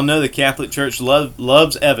we all know the Catholic Church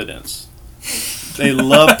loves evidence. They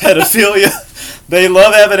love pedophilia. They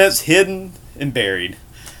love evidence hidden and buried.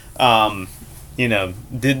 Did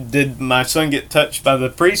my son get touched by the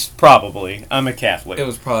priest? Probably. I'm a Catholic. It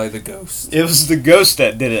was probably the ghost. It was the ghost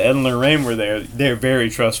that did it. Ed and Lorraine were there. They're very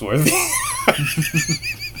trustworthy.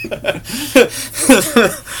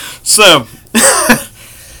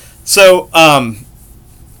 So,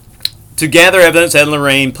 to gather evidence, Ed and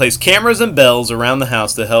Lorraine placed cameras and bells around the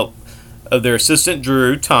house to help of their assistant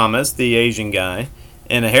Drew Thomas, the Asian guy,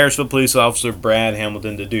 and a Harrisville police officer, Brad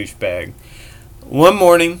Hamilton, the douchebag. One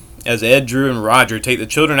morning, as Ed, Drew, and Roger take the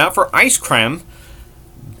children out for ice cream,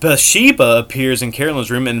 Bathsheba appears in Carolyn's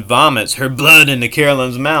room and vomits her blood into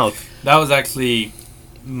Carolyn's mouth. That was actually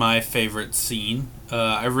my favorite scene.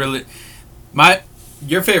 Your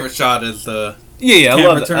favorite shot is the Yeah, I camera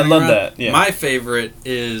love that. I turning love around. that. Yeah. My favorite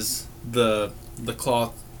is the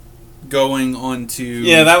cloth going onto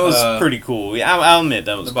Yeah, that was pretty cool. Yeah, I'll admit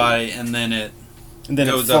that was the cool. body, and then it And then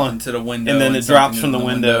goes it up into the window, and then it something drops is from in the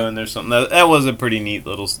window, and there's something that was a pretty neat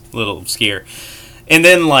little scare. And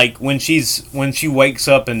then like when she wakes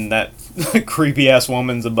up and that creepy ass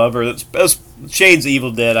woman's above her, that's shades of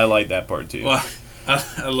Evil Dead. I like that part too. Well,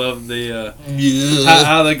 I love the Yeah.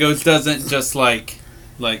 how the ghost doesn't just like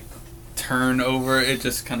turn over; it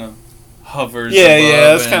just kind of hovers. Yeah, above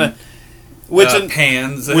that's and, kind of which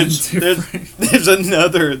pans. which into there's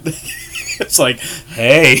another. It's like,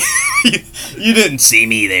 hey, you didn't see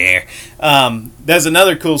me there. There's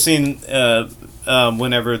another cool scene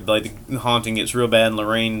whenever like the haunting gets real bad and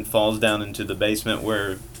Lorraine falls down into the basement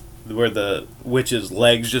where the witch's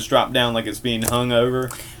legs just drop down like it's being hung over.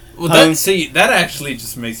 Well, that actually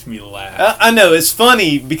just makes me laugh. I know it's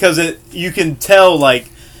funny because you can tell like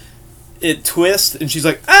it twists, and she's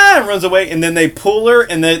like, and runs away, and then they pull her,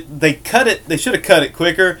 and they cut it. They should have cut it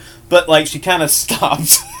quicker, but like she kind of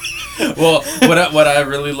stops. Well, what I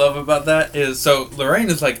really love about that is, so Lorraine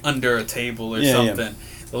is like under a table or something. Yeah.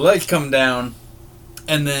 The legs come down,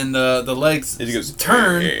 and then the legs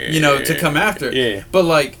turn, to come after. Yeah. But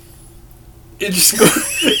like, it just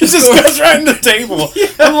goes right in the table. Yeah.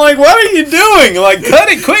 I'm like, what are you doing? Like, cut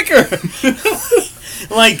it quicker.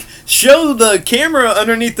 Like, show the camera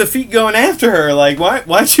underneath the feet going after her. Like,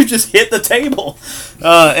 why'd you just hit the table?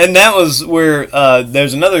 And that was where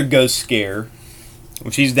there's another ghost scare.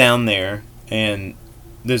 She's down there, and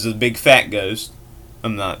there's a big fat ghost.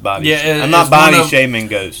 I'm not body shaming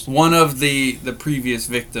ghost. One of the previous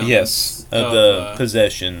victims. Yes, of the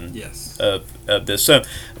possession. Yes. Of this. So,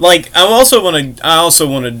 like, I also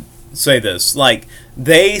want to say this. Like,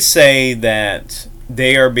 they say that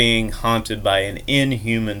they are being haunted by an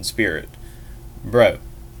inhuman spirit. Bro,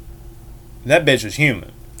 that bitch is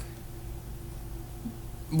human.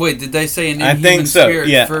 Wait, did they say an inhuman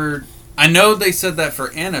spirit for... I know they said that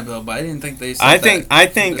for Annabelle, but I didn't think they said that. I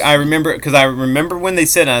think I remember, because I remember when they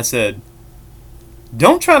said it, I said,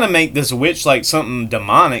 don't try to make this witch like something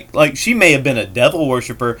demonic. Like, she may have been a devil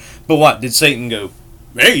worshiper, but what? Did Satan go,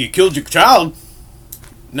 hey, you killed your child.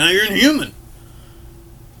 Now you're inhuman.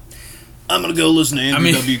 I'm going to go listen to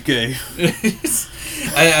Andrew WK.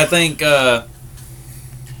 I think,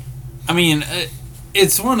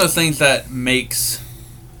 it's one of those things that makes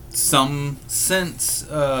some sense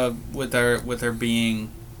with her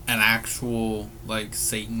being an actual, like,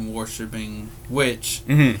 Satan worshipping witch.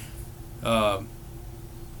 Mm-hmm.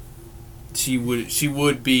 She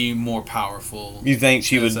would be more powerful. You think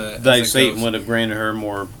Satan would have granted her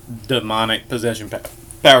more demonic possession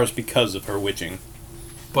powers because of her witching?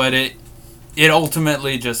 But it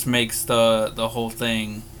ultimately just makes the whole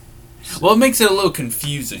thing. Well, it makes it a little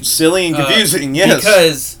confusing, silly and confusing. Yes,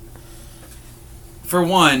 because for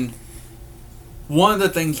one of the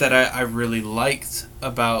things that I really liked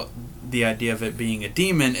about the idea of it being a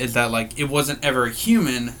demon is that, like, it wasn't ever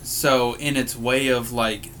human. So in its way of,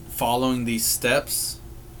 like, following these steps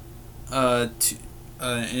to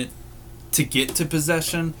get to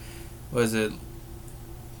possession, was it?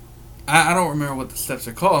 I don't remember what the steps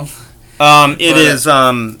are called. It is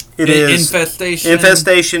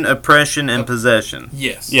infestation, oppression, and possession.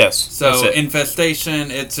 Yes. So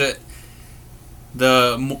infestation, it's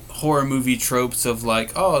the horror movie tropes of,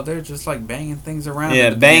 like, oh, they're just, like, banging things around. Yeah,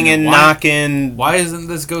 banging, knocking. Why isn't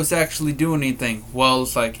this ghost actually doing anything? Well,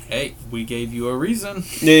 it's like, hey, we gave you a reason.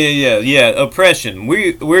 Yeah. Oppression.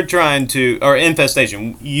 We're trying to, or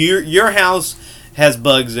infestation. Your house has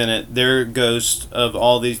bugs in it. They're ghosts of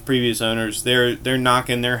all these previous owners. They're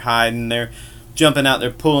knocking, they're hiding, they're jumping out,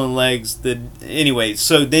 they're pulling legs. Anyway,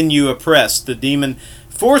 so then you oppress. The demon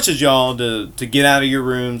forces y'all to get out of your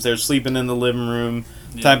rooms. They're sleeping in the living room,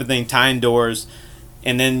 type of thing, tying doors,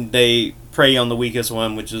 and then they prey on the weakest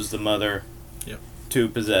one, which is the mother, to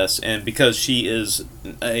possess. And because she is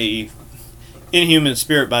a inhuman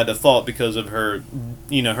spirit by default, because of her,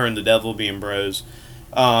 her and the devil being bros.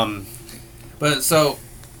 But so,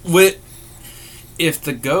 if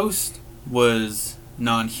the ghost was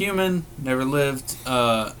non-human, never lived,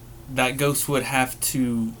 that ghost would have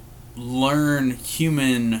to learn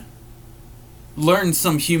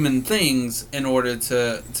some human things in order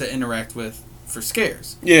to interact with for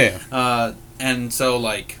scares. Yeah. And so,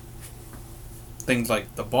 like, things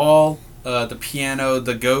like the ball, the piano,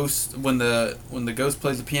 the ghost, when the ghost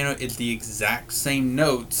plays the piano, it's the exact same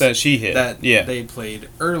notes that she hit, that they played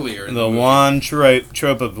earlier in the one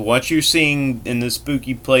trope of what you're seeing in this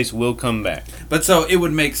spooky place will come back. But so it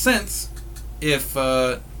would make sense if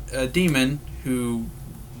a demon who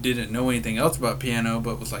didn't know anything else about piano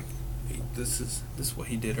but was like, hey, this is what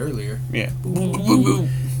he did earlier. Yeah.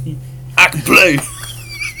 I can play.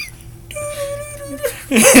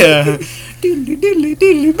 Yeah. Beep,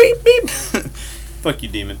 beep. Fuck you,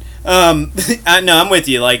 demon. I'm with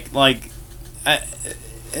you.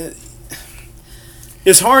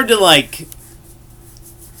 It's hard to, like,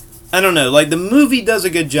 I don't know. Like, the movie does a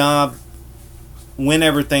good job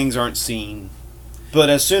whenever things aren't seen, but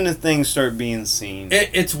as soon as things start being seen,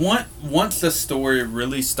 it's once the story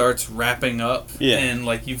really starts wrapping up, and,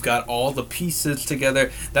 like, you've got all the pieces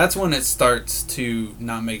together, that's when it starts to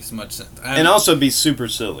not make as much sense, and also be super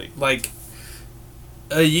silly. Like,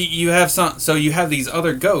 you have these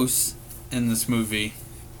other ghosts in this movie.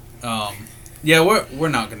 We're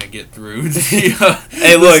not gonna get through the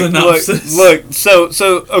hey, look.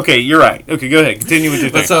 So okay, you're right. Okay, go ahead. Continue with your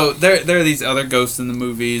thing. But so there are these other ghosts in the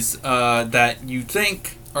movies that you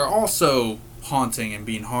think are also haunting and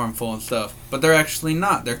being harmful and stuff. But they're actually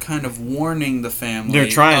not. They're kind of warning the family. They're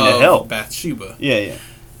trying to help Bathsheba. Yeah.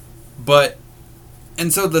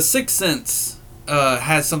 And so The Sixth Sense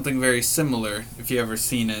has something very similar, if you ever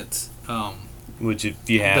seen it. Which, if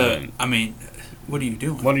you haven't... what are you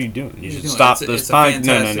doing? What are you doing? You should doing? stop It's this a podcast.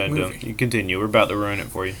 fantastic No. movie. You continue. We're about to ruin it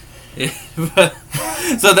for you.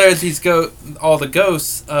 So there's these all the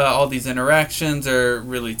ghosts, all these interactions are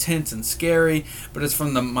really tense and scary, but it's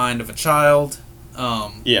from the mind of a child.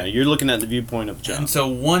 You're looking at the viewpoint of a child. And so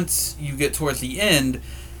once you get towards the end,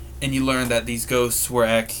 and you learn that these ghosts were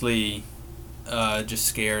actually just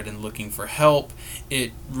scared and looking for help,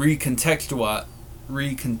 it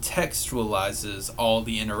recontextualizes all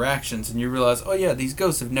the interactions, and you realize, oh yeah, these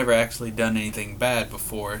ghosts have never actually done anything bad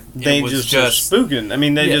before. They just spooking. I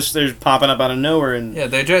mean, they're popping up out of nowhere, and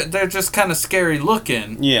they're just kind of scary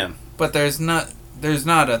looking. Yeah, but there's not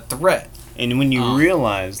a threat. And when you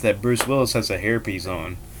realize that Bruce Willis has a hairpiece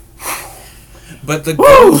on, but the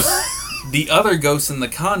ghosts, the other ghosts in The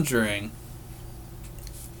Conjuring,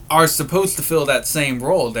 are supposed to fill that same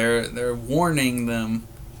role. They're warning them.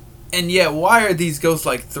 And yet, why are these ghosts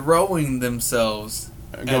like throwing themselves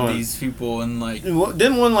at these people and like?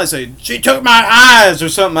 Didn't one say she took my eyes or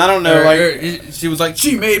something? I don't know. She was like,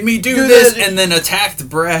 she made me do this, and then attacked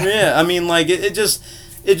Brad. Yeah, I mean, like it's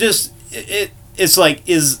like,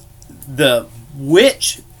 is the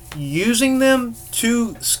witch using them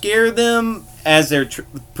to scare them as they're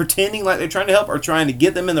pretending like they're trying to help or trying to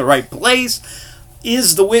get them in the right place?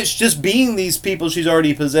 Is the witch just being these people she's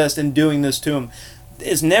already possessed and doing this to them?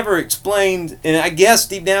 It's never explained, and I guess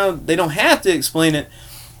deep down they don't have to explain it,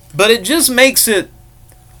 but it just makes it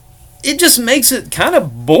kind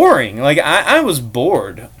of boring. Like I was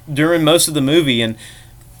bored during most of the movie, and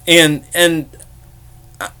I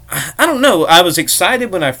don't know. I was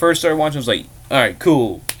excited when I first started watching. I was like, all right,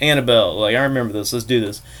 cool, Annabelle. Like, I remember this. Let's do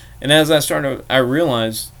this. And as I started, I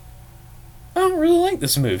realized I don't really like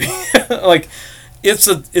this movie. Like, it's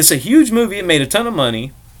a huge movie. It made a ton of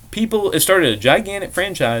money. It started a gigantic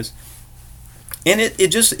franchise, and it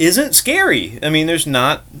just isn't scary. I mean, there's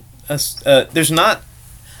not. I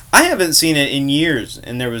haven't seen it in years,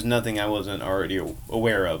 and there was nothing I wasn't already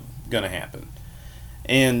aware of gonna happen.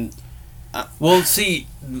 And well, see,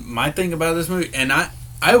 my thing about this movie, and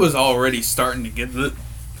I was already starting to get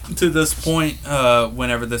to this point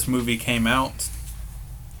whenever this movie came out.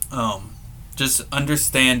 Just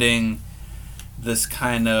understanding this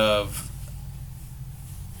kind of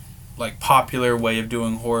like popular way of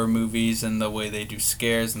doing horror movies and the way they do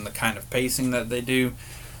scares and the kind of pacing that they do.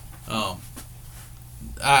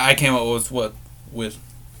 I came up with what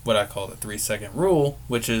I call the 3-second rule,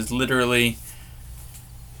 which is literally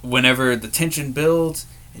whenever the tension builds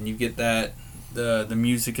and you get that the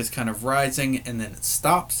music is kind of rising and then it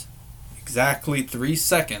stops, exactly 3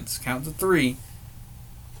 seconds, count to 3,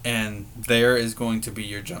 and there is going to be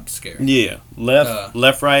your jump scare. Yeah,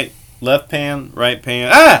 left, right, left pan, right pan.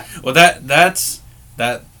 Ah! Well, that's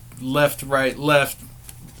that left, right, left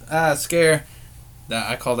scare.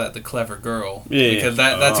 I call that the clever girl. Yeah, because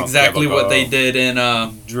that's exactly what they did in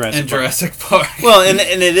Jurassic Park. Well, and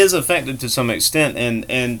it is effective to some extent,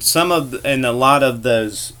 and a lot of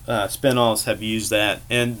those spin-offs have used that.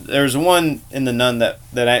 And there's one in The Nun that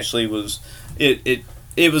actually was it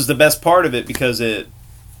was the best part of it because it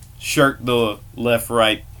shirked the left,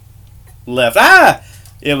 right, left. Ah!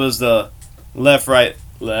 It was the left, right,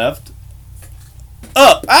 left,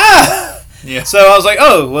 up. Ah! Yeah. So I was like,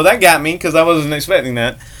 oh, well, that got me because I wasn't expecting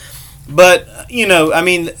that. But, I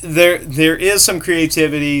mean, there is some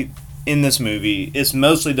creativity in this movie. It's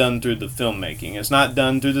mostly done through the filmmaking. It's not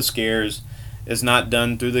done through the scares. It's not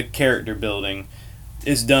done through the character building.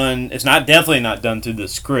 It's definitely not done through the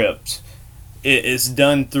script. It's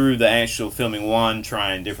done through the actual filming, Juan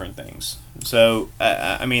trying different things. So,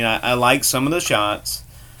 I mean, I like some of the shots.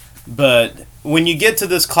 But when you get to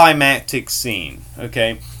this climactic scene,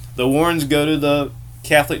 okay, the Warrens go to the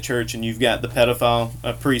Catholic church, and you've got the pedophile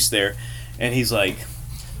priest there, and he's like,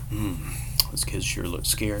 those kids sure look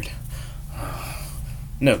scared.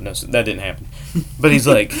 No, that didn't happen. But he's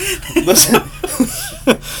like, listen,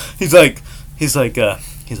 he's like, oh,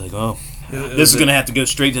 this is gonna have to go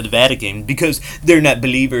straight to the Vatican because they're not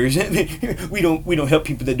believers. we don't help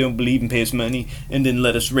people that don't believe and pay us money and then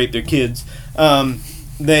let us rape their kids. But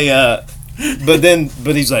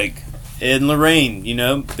he's like, Ed and Lorraine,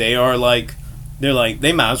 they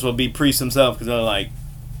might as well be priests themselves because they're like,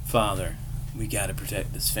 Father, we got to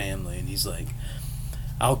protect this family. And he's like,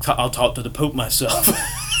 I'll talk to the Pope myself.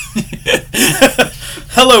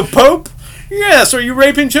 Hello, Pope? Yes, are you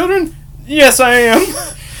raping children? Yes, I am.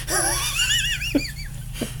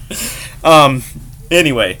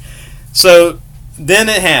 Anyway, so then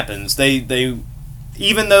it happens. They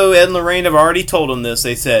even though Ed and Lorraine have already told them this,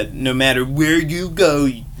 they said no matter where you go,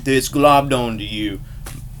 it's globbed onto you.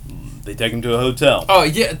 They take him to a hotel. Oh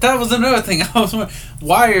yeah, that was another thing. I was wondering,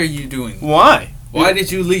 why are you doing that? Why? Why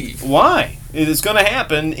did you leave? Why? It's going to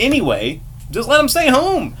happen anyway. Just let them stay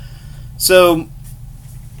home. So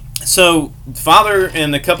father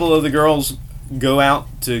and a couple of the girls go out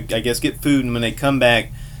to, I guess, get food, and when they come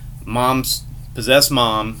back, mom's possessed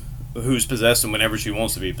mom, who's possessed and whenever she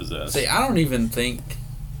wants to be possessed. See, I don't even think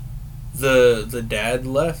the dad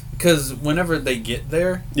left, because whenever they get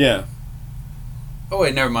there. Yeah. Oh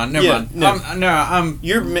wait, never mind. No.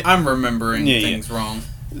 I'm remembering things wrong.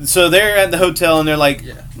 So they're at the hotel and they're like,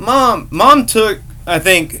 Mom took, I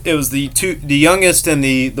think it was the youngest and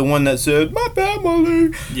the one that said my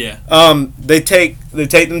family. Yeah. They take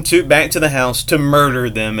them back to the house to murder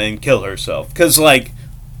them and kill herself, because like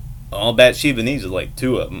all Bathsheba needs is like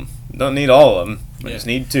 2 of them. Don't need all of them. I just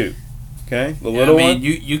need 2. Okay, the little one.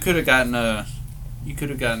 You could have gotten a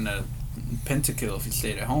pentakill if you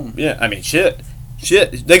stayed at home. Yeah, I mean shit. They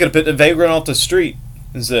could have put the vagrant off the street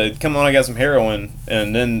and said, "Come on, I got some heroin,"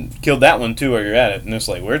 and then killed that one too while you're at it. And it's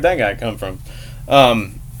like, where'd that guy come from?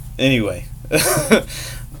 Anyway,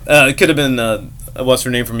 it could have been what's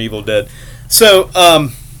her name from Evil Dead. So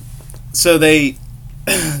they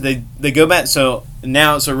go back. So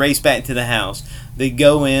now it's a race back to the house. They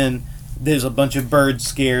go in. There's a bunch of bird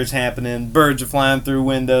scares happening. Birds are flying through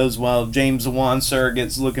windows while James the Wan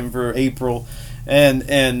surrogate's looking for April, and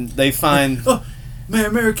they find. My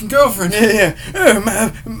American girlfriend. Yeah.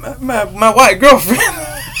 My white girlfriend.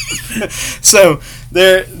 So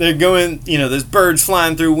they're going, there's birds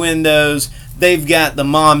flying through windows. They've got the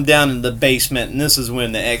mom down in the basement, and this is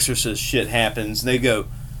when the exorcist shit happens. They go,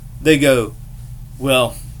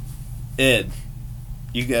 well, Ed,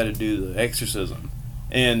 you got to do the exorcism.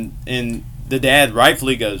 And the dad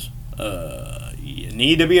rightfully goes, you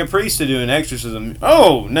need to be a priest to do an exorcism.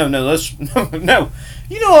 Oh, no, no.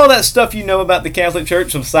 You know all that stuff you know about the Catholic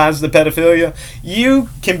Church besides the pedophilia? You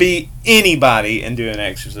can be anybody and do an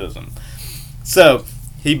exorcism. So,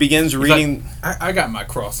 he begins reading... Like, I got my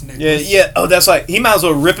cross necklace. Yeah. Oh, that's like... He might as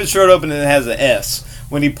well rip his shirt open and it has an S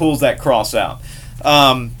when he pulls that cross out.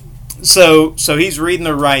 So he's reading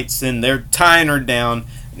the rites and they're tying her down.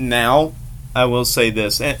 Now, I will say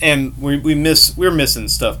this, and we're missing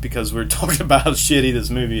stuff because we're talking about how shitty this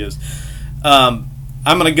movie is. I'm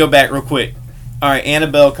going to go back real quick. All right,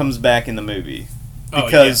 Annabelle comes back in the movie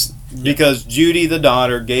because Judy, the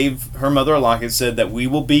daughter, gave her mother a locket, said that we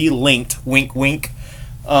will be linked, wink, wink,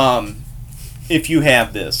 if you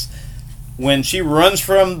have this. When she runs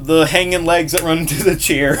from the hanging legs that run into the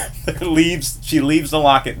chair, she leaves the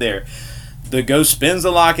locket there. The ghost spins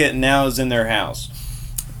the locket and now is in their house.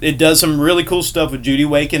 It does some really cool stuff with Judy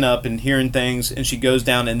waking up and hearing things, and she goes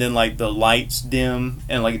down and then like the lights dim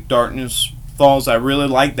and like darkness falls. I really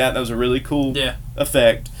like that. That was a really cool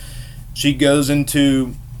effect. She goes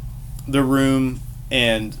into the room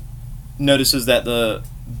and notices that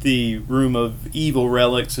the room of evil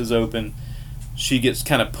relics is open. She gets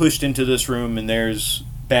kind of pushed into this room, and there's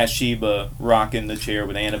Bathsheba rocking the chair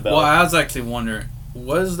with Annabelle. Well, I was actually wondering,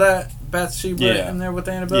 was that Bathsheba in there with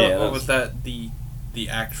Annabelle, or was that the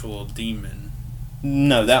actual demon?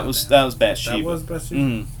 No, that was Bathsheba. That was Bathsheba.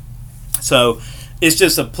 Mm. So it's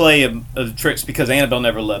just a play of tricks because Annabelle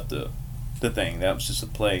never left the thing. That was just a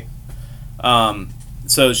play.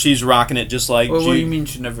 So she's rocking it just like. Well, what do you mean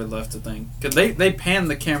she never left the thing? Because they panned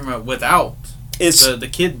the camera without the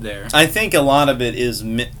kid there. I think a lot of it is.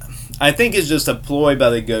 I think it's just a ploy by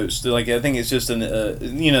the ghost. Like I think it's just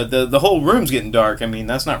the whole room's getting dark. I mean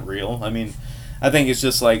that's not real. I mean, I think it's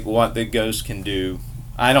just like what the ghost can do.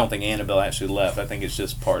 I don't think Annabelle actually left. I think it's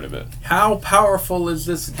just part of it. How powerful is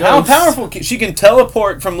this ghost? How powerful? She can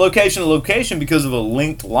teleport from location to location because of a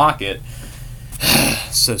linked locket.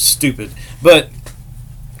 So stupid. But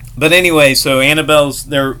anyway, so Annabelle's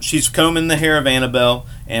there. She's combing the hair of Annabelle.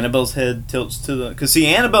 Annabelle's head tilts to the... Because, see,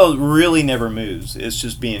 Annabelle really never moves. It's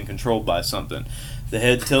just being controlled by something. The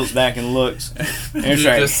head tilts back and looks. And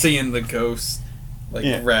just seeing the ghost.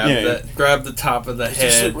 Like grab the top of the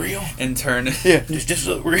head and turn it. Yeah, just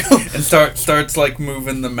look real. And starts like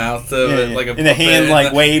moving the mouth of it like a and the hand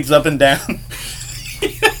like waves up and down.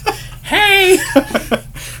 Hey,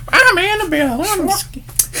 I'm Annabelle.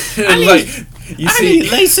 I need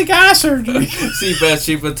LASIK eye surgery. See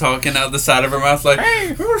Bathsheba talking out the side of her mouth like,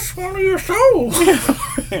 "Hey, who's one of your souls?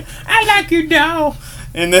 I like you, doll."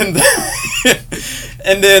 And then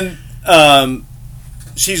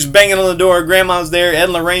she's banging on the door. Grandma's there. Ed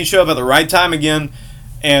and Lorraine show up at the right time again,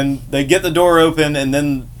 and they get the door open. And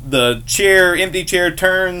then the empty chair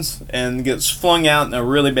turns and gets flung out, and a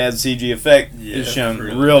really bad CG effect is shown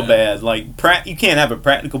really real bad. Like, you can't have a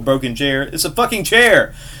practical broken chair. It's a fucking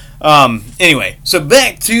chair. Anyway, so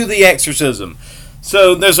back to the exorcism.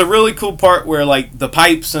 So there's a really cool part where, like, the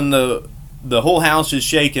pipes and the whole house is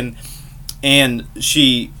shaking, and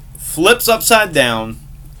she flips upside down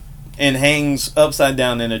and hangs upside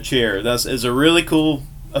down in a chair. That is a really cool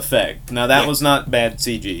effect. Now, that was not bad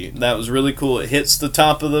CG. That was really cool. It hits the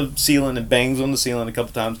top of the ceiling and bangs on the ceiling a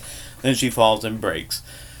couple times. Then she falls and breaks.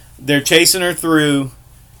 They're chasing her through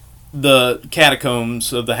the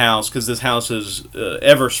catacombs of the house because this house is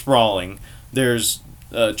ever sprawling. There's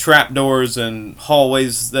trapdoors and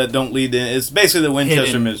hallways that don't lead in. It's basically the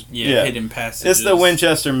Winchester hidden passages. It's the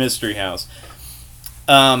Winchester Mystery House.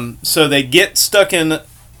 So they get stuck in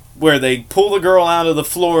where they pull the girl out of the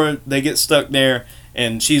floor. They get stuck there.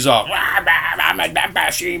 And she's all,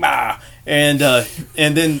 Bathsheba. And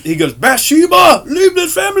then he goes, Bathsheba, leave the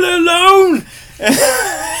family alone.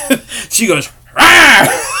 She goes, Rah!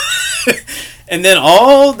 And then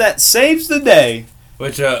all that saves the day.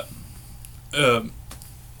 Which,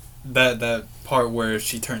 that part where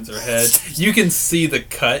she turns her head, you can see the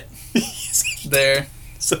cut there.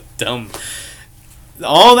 So dumb.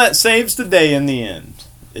 All that saves the day in the end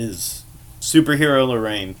is superhero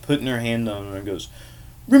Lorraine putting her hand on her and goes,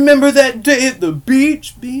 remember that day at the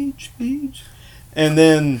beach? And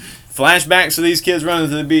then flashbacks of these kids running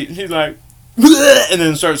to the beach. And she's like, bleh, and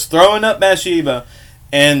then starts throwing up Bathsheba.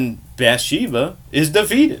 And Bathsheba is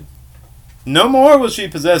defeated. No more will she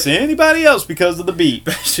possess anybody else because of the beat.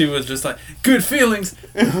 She was just like, good feelings.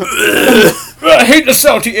 I hate the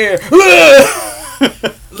salty air.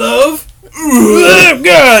 Love? Oh,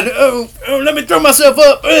 God. Oh, let me throw myself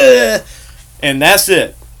up. And that's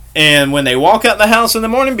it. And when they walk out the house in the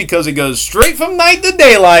morning, because it goes straight from night to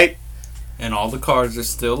daylight. And all the cars are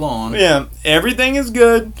still on. Yeah, everything is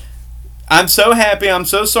good. I'm so happy. I'm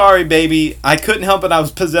so sorry, baby. I couldn't help it. I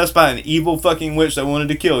was possessed by an evil fucking witch that wanted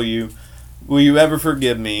to kill you. Will you ever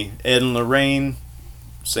forgive me? Ed and Lorraine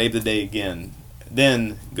save the day again.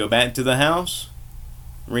 Then go back to the house.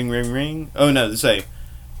 Ring, ring, ring. Oh, no, they say,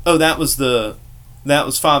 oh, that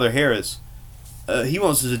was Father Harris. He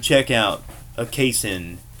wants us to check out a case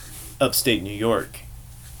in upstate New York,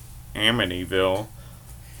 Amityville.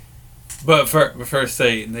 But first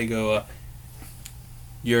they go,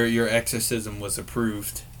 your exorcism was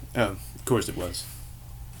approved. Oh, of course it was.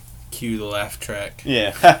 Cue the laugh track.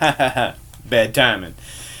 Yeah, bad timing.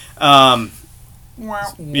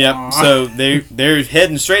 Yep. So they're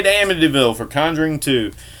heading straight to Amityville for Conjuring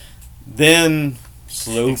 2. Then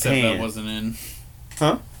slow Except pan. that wasn't in.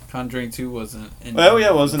 Huh? Conjuring 2 wasn't in. Oh yeah,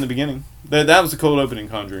 it was in the beginning. That was the cold opening.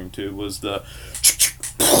 Conjuring 2 was the,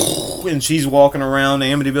 and she's walking around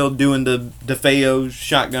Amityville doing the DeFeo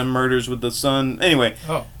shotgun murders with the son. Anyway.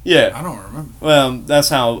 Oh. Yeah. I don't remember. Well, that's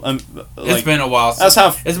how. It's been a while. That's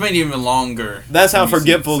how. It's been even longer. That's how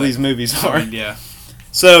forgetful these movies are. Yeah.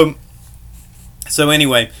 So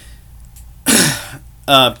anyway,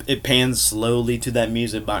 it pans slowly to that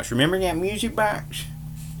music box. Remember that music box?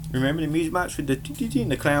 Remember the music box with the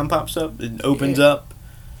and the clown pops up and opens up,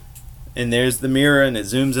 and there's the mirror, and it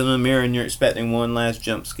zooms in on the mirror, and you're expecting one last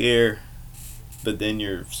jump scare, but then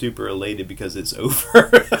you're super elated because it's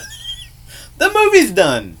over. The movie's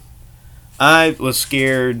done. I was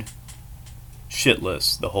scared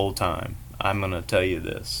shitless the whole time. I'm gonna tell you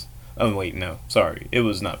this. Oh wait, no, sorry, it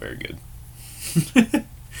was not very good.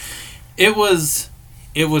 It was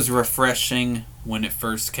refreshing when it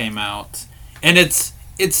first came out, and it's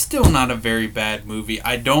still not a very bad movie.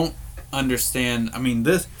 I don't understand. I mean,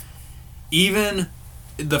 even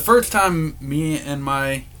the first time me and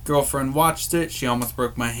my girlfriend watched it, she almost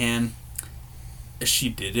broke my hand. She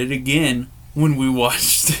did it again when we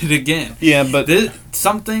watched it again. Yeah, but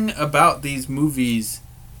something about these movies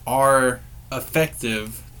are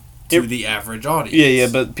effective to the average audience. Yeah,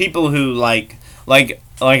 but people who like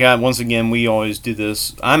I once again, we always do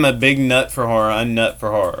this. I'm a big nut for horror. I nut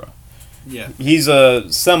for horror. Yeah. He's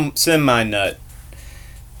a semi nut.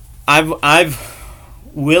 I've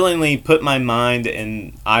willingly put my mind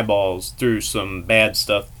and eyeballs through some bad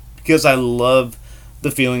stuff because I love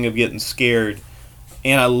the feeling of getting scared,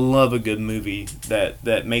 and I love a good movie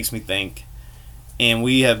that makes me think. And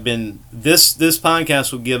we have been this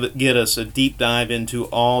podcast will get us a deep dive into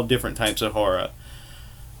all different types of horror.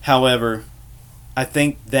 However, I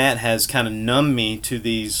think that has kind of numbed me to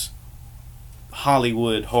these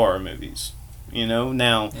Hollywood horror movies. You know,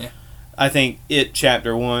 now I think It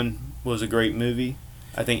Chapter 1 was a great movie.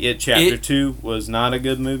 I think It Chapter 2 was not a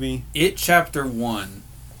good movie. It Chapter 1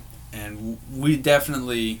 and we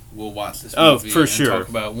definitely will watch this Oh, movie for and sure. talk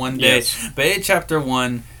about it one day. Yes. But It Chapter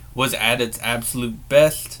 1 was at its absolute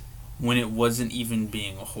best when it wasn't even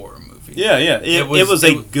being a horror movie. Yeah. It was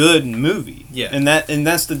a good movie. Yeah. And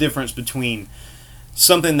that's the difference between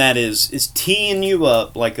something that is teeing you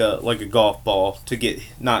up like a golf ball to get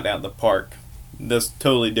knocked out of the park. That's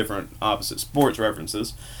totally different, opposite sports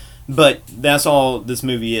references. But that's all this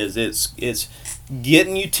movie is. It's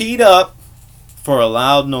getting you teed up for a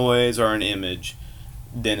loud noise or an image.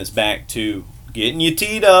 Then it's back to getting you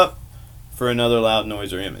teed up for another loud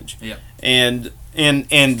noise or image. Yeah. And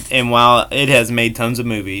while it has made tons of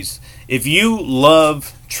movies, if you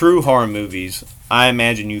love true horror movies, I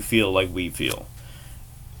imagine you feel like we feel.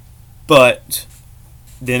 But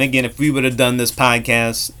then again, if we would have done this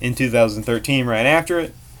podcast in 2013 right after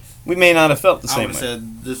it, we may not have felt the I same would way. have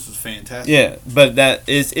said this was fantastic. Yeah, but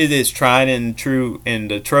it is tried and true,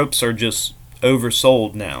 and the tropes are just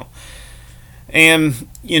oversold now. And,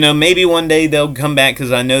 maybe one day they'll come back,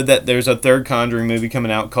 because I know that there's a third Conjuring movie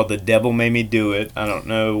coming out called The Devil Made Me Do It. I don't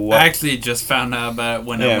know what... I actually just found out about it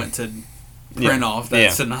when I went to print off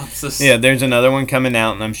that synopsis. Yeah, there's another one coming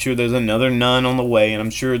out, and I'm sure there's another Nun on the way, and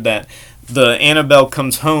I'm sure that the Annabelle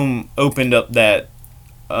Comes Home opened up that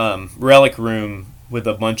relic room with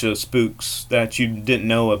a bunch of spooks that you didn't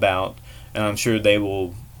know about, and I'm sure they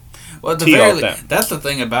will tee off that. That's the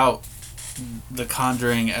thing about The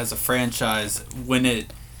Conjuring as a franchise. When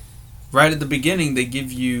right at the beginning, they give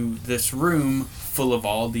you this room full of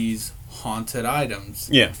all these haunted items.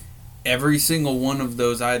 Yeah. Every single one of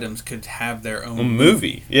those items could have their own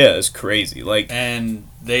movie. Yeah, it's crazy. And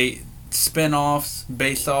they spin-offs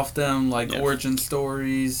based off them, origin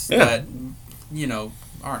stories that,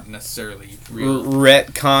 aren't necessarily real.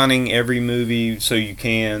 Retconning every movie so you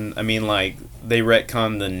can. I mean, they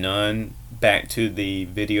retconned The Nun back to the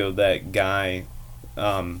video of that guy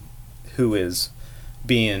who is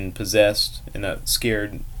being possessed and that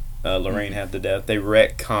scared Lorraine half to death. They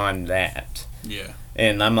retconned that. Yeah.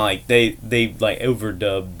 And I'm like, they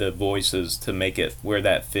overdubbed the voices to make it where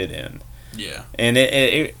that fit in. Yeah. And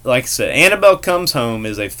it like I said, Annabelle Comes Home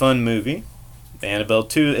is a fun movie. Annabelle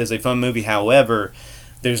 2 is a fun movie. However,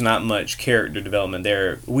 there's not much character development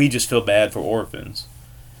there. We just feel bad for orphans.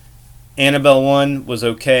 Annabelle 1 was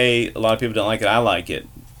okay. A lot of people don't like it. I like it.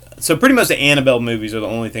 So pretty much the Annabelle movies are the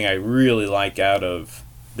only thing I really like out of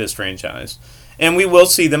this franchise. And we will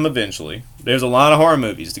see them eventually. There's a lot of horror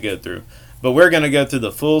movies to go through. But we're going to go through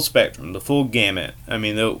the full spectrum, the full gamut. I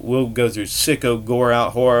mean, we'll go through sicko,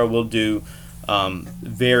 gore-out horror. We'll do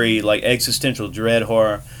very, existential dread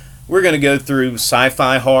horror. We're going to go through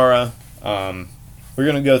sci-fi horror. We're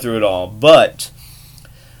going to go through it all. But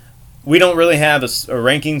we don't really have a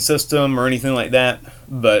ranking system or anything like that.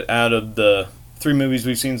 But out of the 3 movies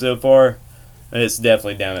we've seen so far, it's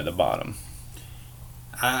definitely down at the bottom.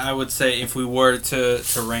 I would say if we were to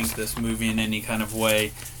rank this movie in any kind of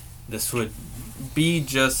way, this would be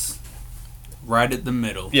just right at the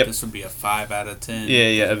middle. Yep. This would be a 5 out of 10.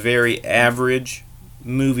 Yeah, a very average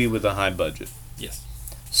movie with a high budget. Yes.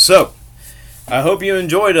 So, I hope you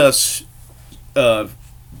enjoyed us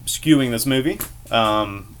skewing this movie.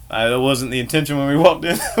 That wasn't the intention when we walked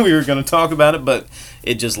in. We were going to talk about it, but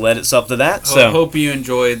it just led itself to that. I hope you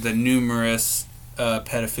enjoyed the numerous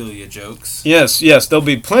pedophilia jokes. Yes, there'll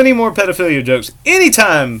be plenty more pedophilia jokes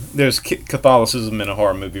anytime there's Catholicism in a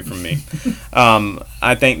horror movie from me.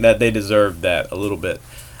 I think that they deserve that a little bit.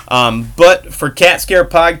 But for Cat Scare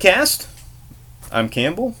Podcast, I'm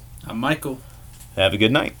Campbell. I'm Michael. Have a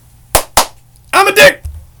good night. I'm a dick!